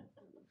 20.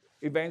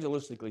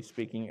 Evangelistically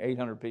speaking,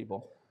 800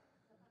 people.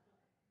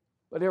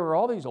 But there were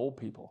all these old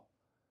people.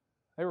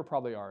 They were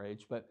probably our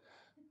age, but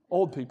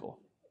old people.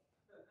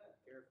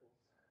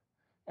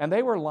 And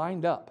they were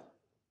lined up.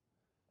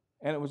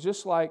 And it was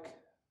just like,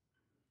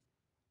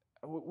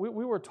 we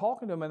were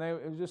talking to them, and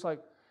it was just like,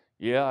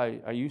 yeah,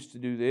 I used to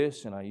do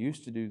this, and I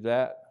used to do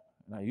that,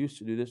 and I used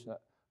to do this.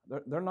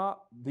 They're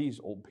not these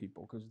old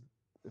people, because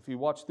if you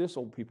watch this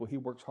old people, he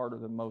works harder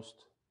than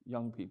most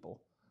young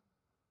people.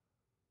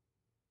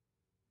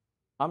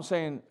 I'm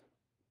saying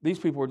these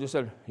people were just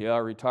said, yeah, I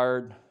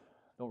retired,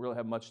 don't really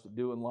have much to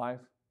do in life.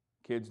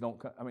 Kids don't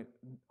come. I mean,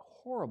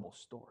 horrible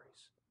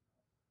stories.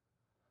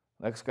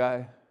 Next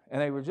guy,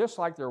 and they were just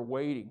like they're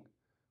waiting.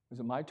 Is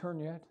it my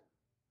turn yet?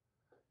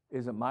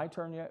 Is it my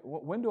turn yet?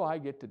 When do I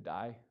get to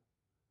die?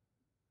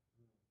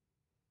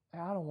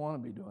 I don't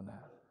want to be doing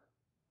that.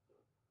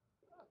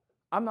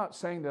 I'm not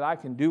saying that I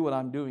can do what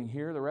I'm doing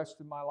here the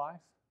rest of my life.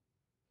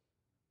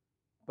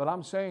 But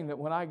I'm saying that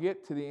when I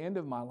get to the end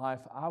of my life,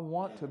 I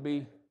want to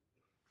be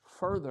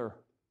further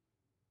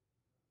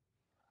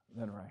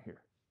than right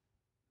here.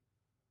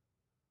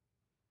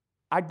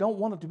 I don't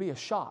want it to be a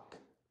shock.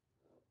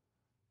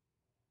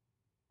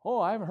 Oh,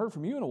 I haven't heard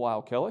from you in a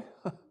while, Kelly.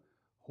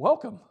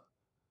 Welcome.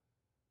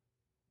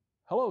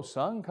 Hello,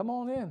 son. Come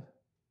on in.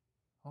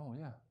 Oh,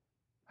 yeah.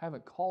 I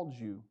haven't called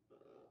you.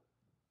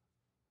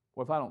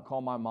 What if I don't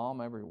call my mom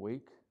every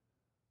week?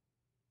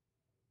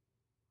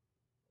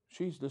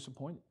 She's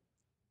disappointed.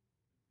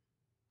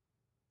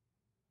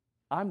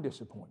 I'm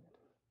disappointed.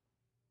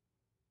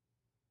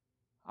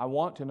 I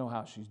want to know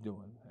how she's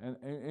doing.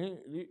 And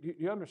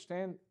you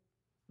understand,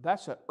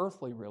 that's an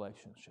earthly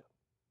relationship.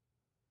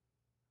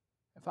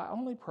 If I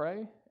only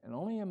pray and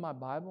only in my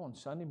Bible on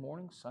Sunday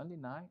morning, Sunday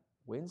night,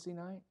 Wednesday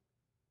night,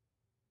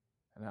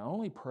 and I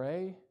only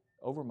pray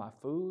over my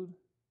food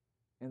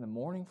in the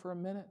morning for a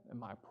minute, and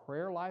my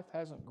prayer life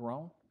hasn't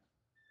grown,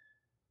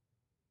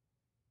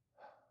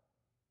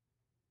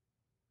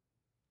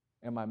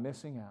 am I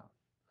missing out?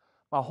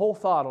 My whole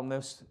thought on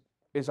this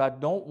is I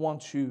don't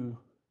want you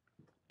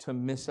to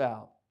miss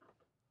out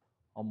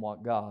on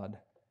what God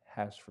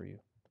has for you.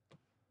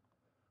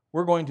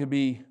 We're going to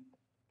be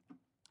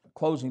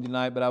closing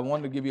tonight, but I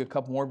wanted to give you a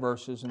couple more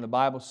verses, and the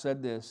Bible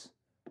said this,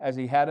 as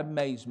he had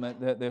amazement,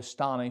 that they're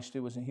astonished, he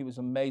was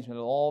amazement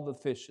at all the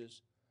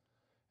fishes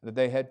that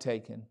they had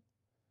taken.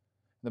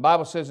 The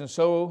Bible says, and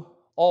so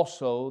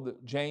also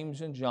that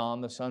James and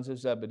John, the sons of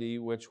Zebedee,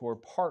 which were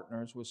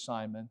partners with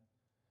Simon,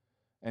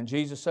 And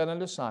Jesus said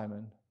unto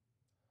Simon,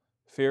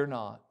 Fear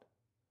not,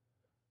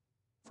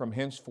 from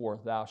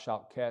henceforth thou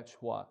shalt catch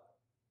what?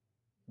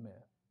 Men.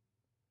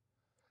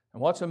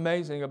 And what's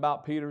amazing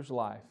about Peter's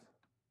life,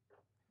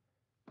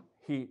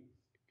 he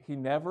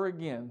never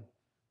again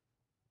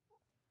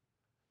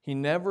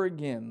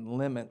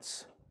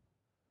limits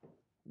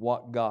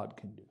what God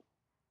can do.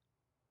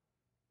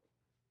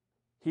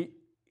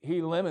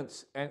 He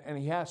limits, and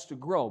he has to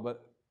grow,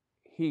 but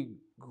he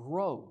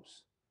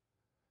grows.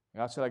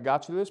 God said, I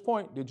got you to this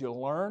point. Did you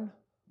learn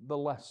the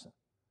lesson?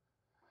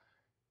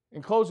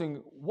 In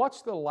closing,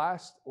 what's the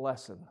last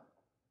lesson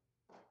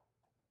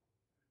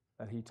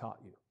that he taught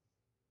you?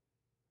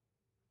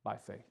 By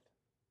faith,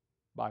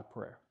 by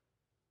prayer,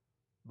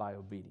 by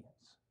obedience.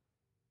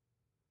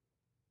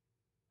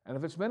 And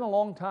if it's been a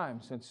long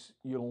time since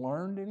you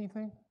learned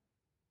anything,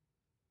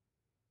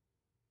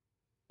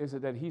 is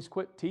it that he's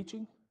quit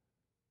teaching?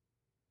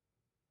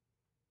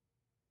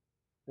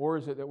 Or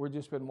is it that we've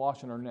just been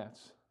washing our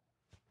nets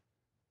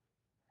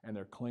and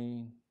they're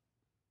clean?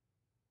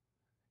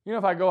 You know,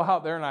 if I go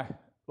out there and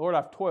Lord,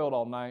 I've toiled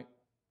all night.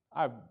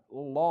 I've a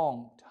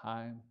long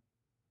time.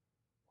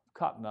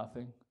 Caught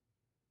nothing.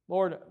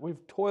 Lord,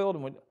 we've toiled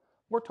and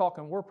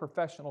we're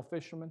professional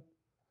fishermen.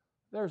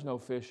 There's no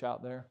fish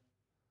out there.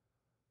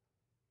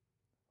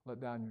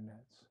 Let down your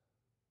nets.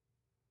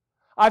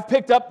 I've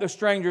picked up the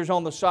strangers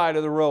on the side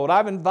of the road.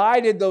 I've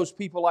invited those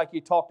people like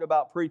you talked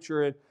about,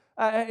 preacher.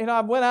 And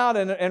I went out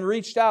and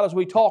reached out as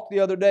we talked the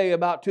other day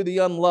about to the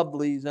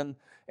unlovelies and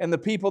the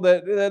people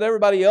that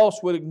everybody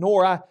else would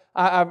ignore.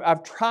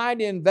 I've tried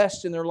to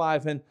invest in their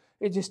life and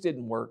it just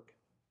didn't work.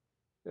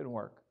 Didn't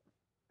work.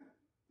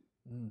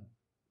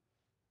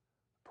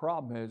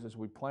 Problem is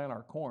we plant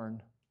our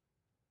corn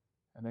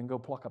and then go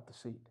pluck up the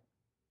seed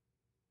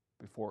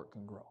before it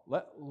can grow.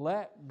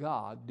 Let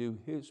God do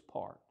His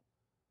part.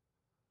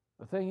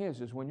 The thing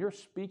is when you're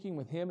speaking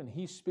with Him and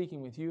He's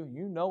speaking with you,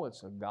 you know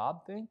it's a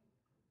God thing.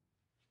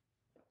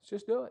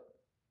 Just do it.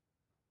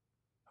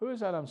 Who is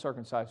that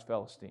uncircumcised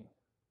Philistine?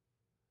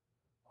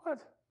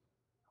 What?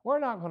 We're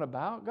not going to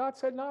bow. God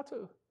said not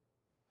to.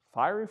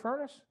 Fiery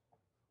furnace?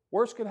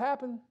 Worst could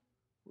happen.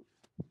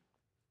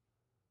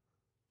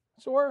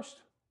 It's the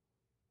worst.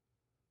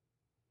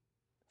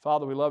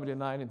 Father, we love you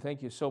tonight and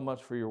thank you so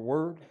much for your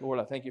word. Lord,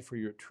 I thank you for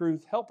your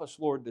truth. Help us,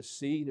 Lord, to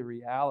see the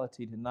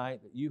reality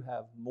tonight that you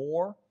have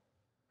more.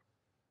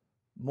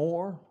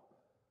 Lord,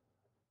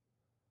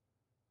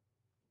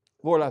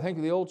 I think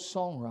of the old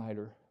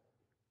songwriter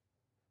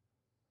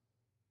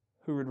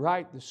who would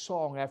write the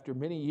song after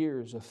many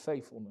years of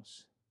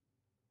faithfulness.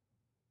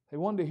 They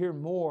wanted to hear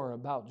more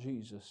about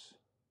Jesus.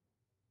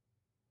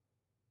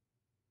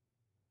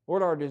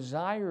 Lord, our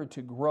desire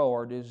to grow,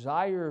 our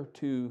desire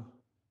to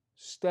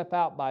step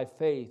out by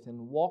faith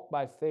and walk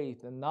by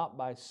faith and not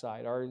by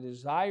sight, our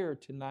desire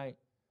tonight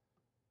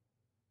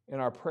in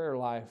our prayer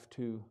life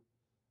to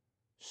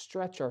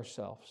stretch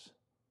ourselves,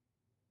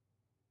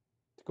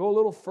 to go a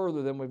little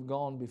further than we've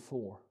gone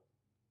before,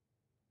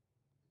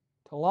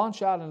 to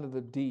launch out into the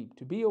deep,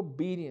 to be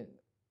obedient.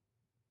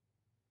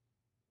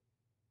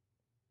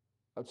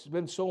 It's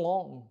been so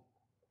long.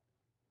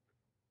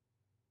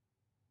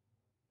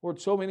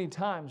 Lord, so many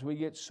times we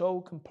get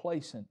so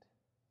complacent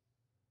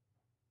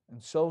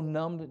and so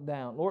numbed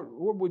down. Lord,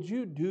 would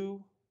you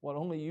do what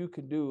only you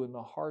could do in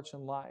the hearts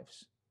and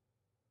lives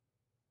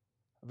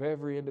of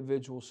every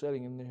individual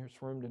sitting in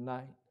this room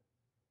tonight?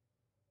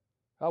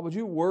 God, would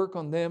you work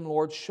on them,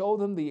 Lord? Show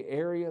them the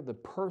area, the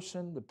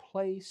person, the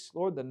place,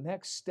 Lord, the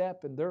next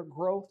step in their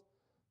growth,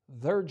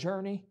 their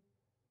journey.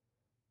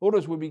 Lord,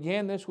 as we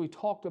began this, we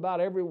talked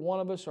about every one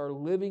of us are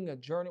living a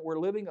journey. We're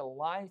living a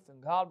life,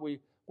 and God, we're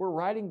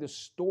writing the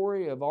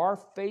story of our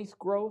faith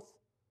growth.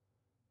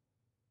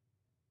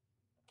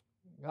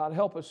 God,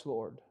 help us,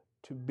 Lord,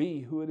 to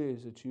be who it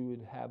is that you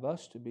would have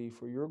us to be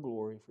for your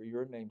glory, for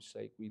your name's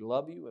sake. We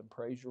love you and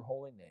praise your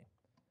holy name.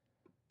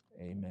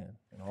 Amen.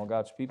 And all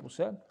God's people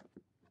said,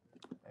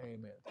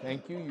 amen.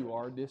 Thank you. You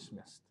are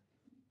dismissed.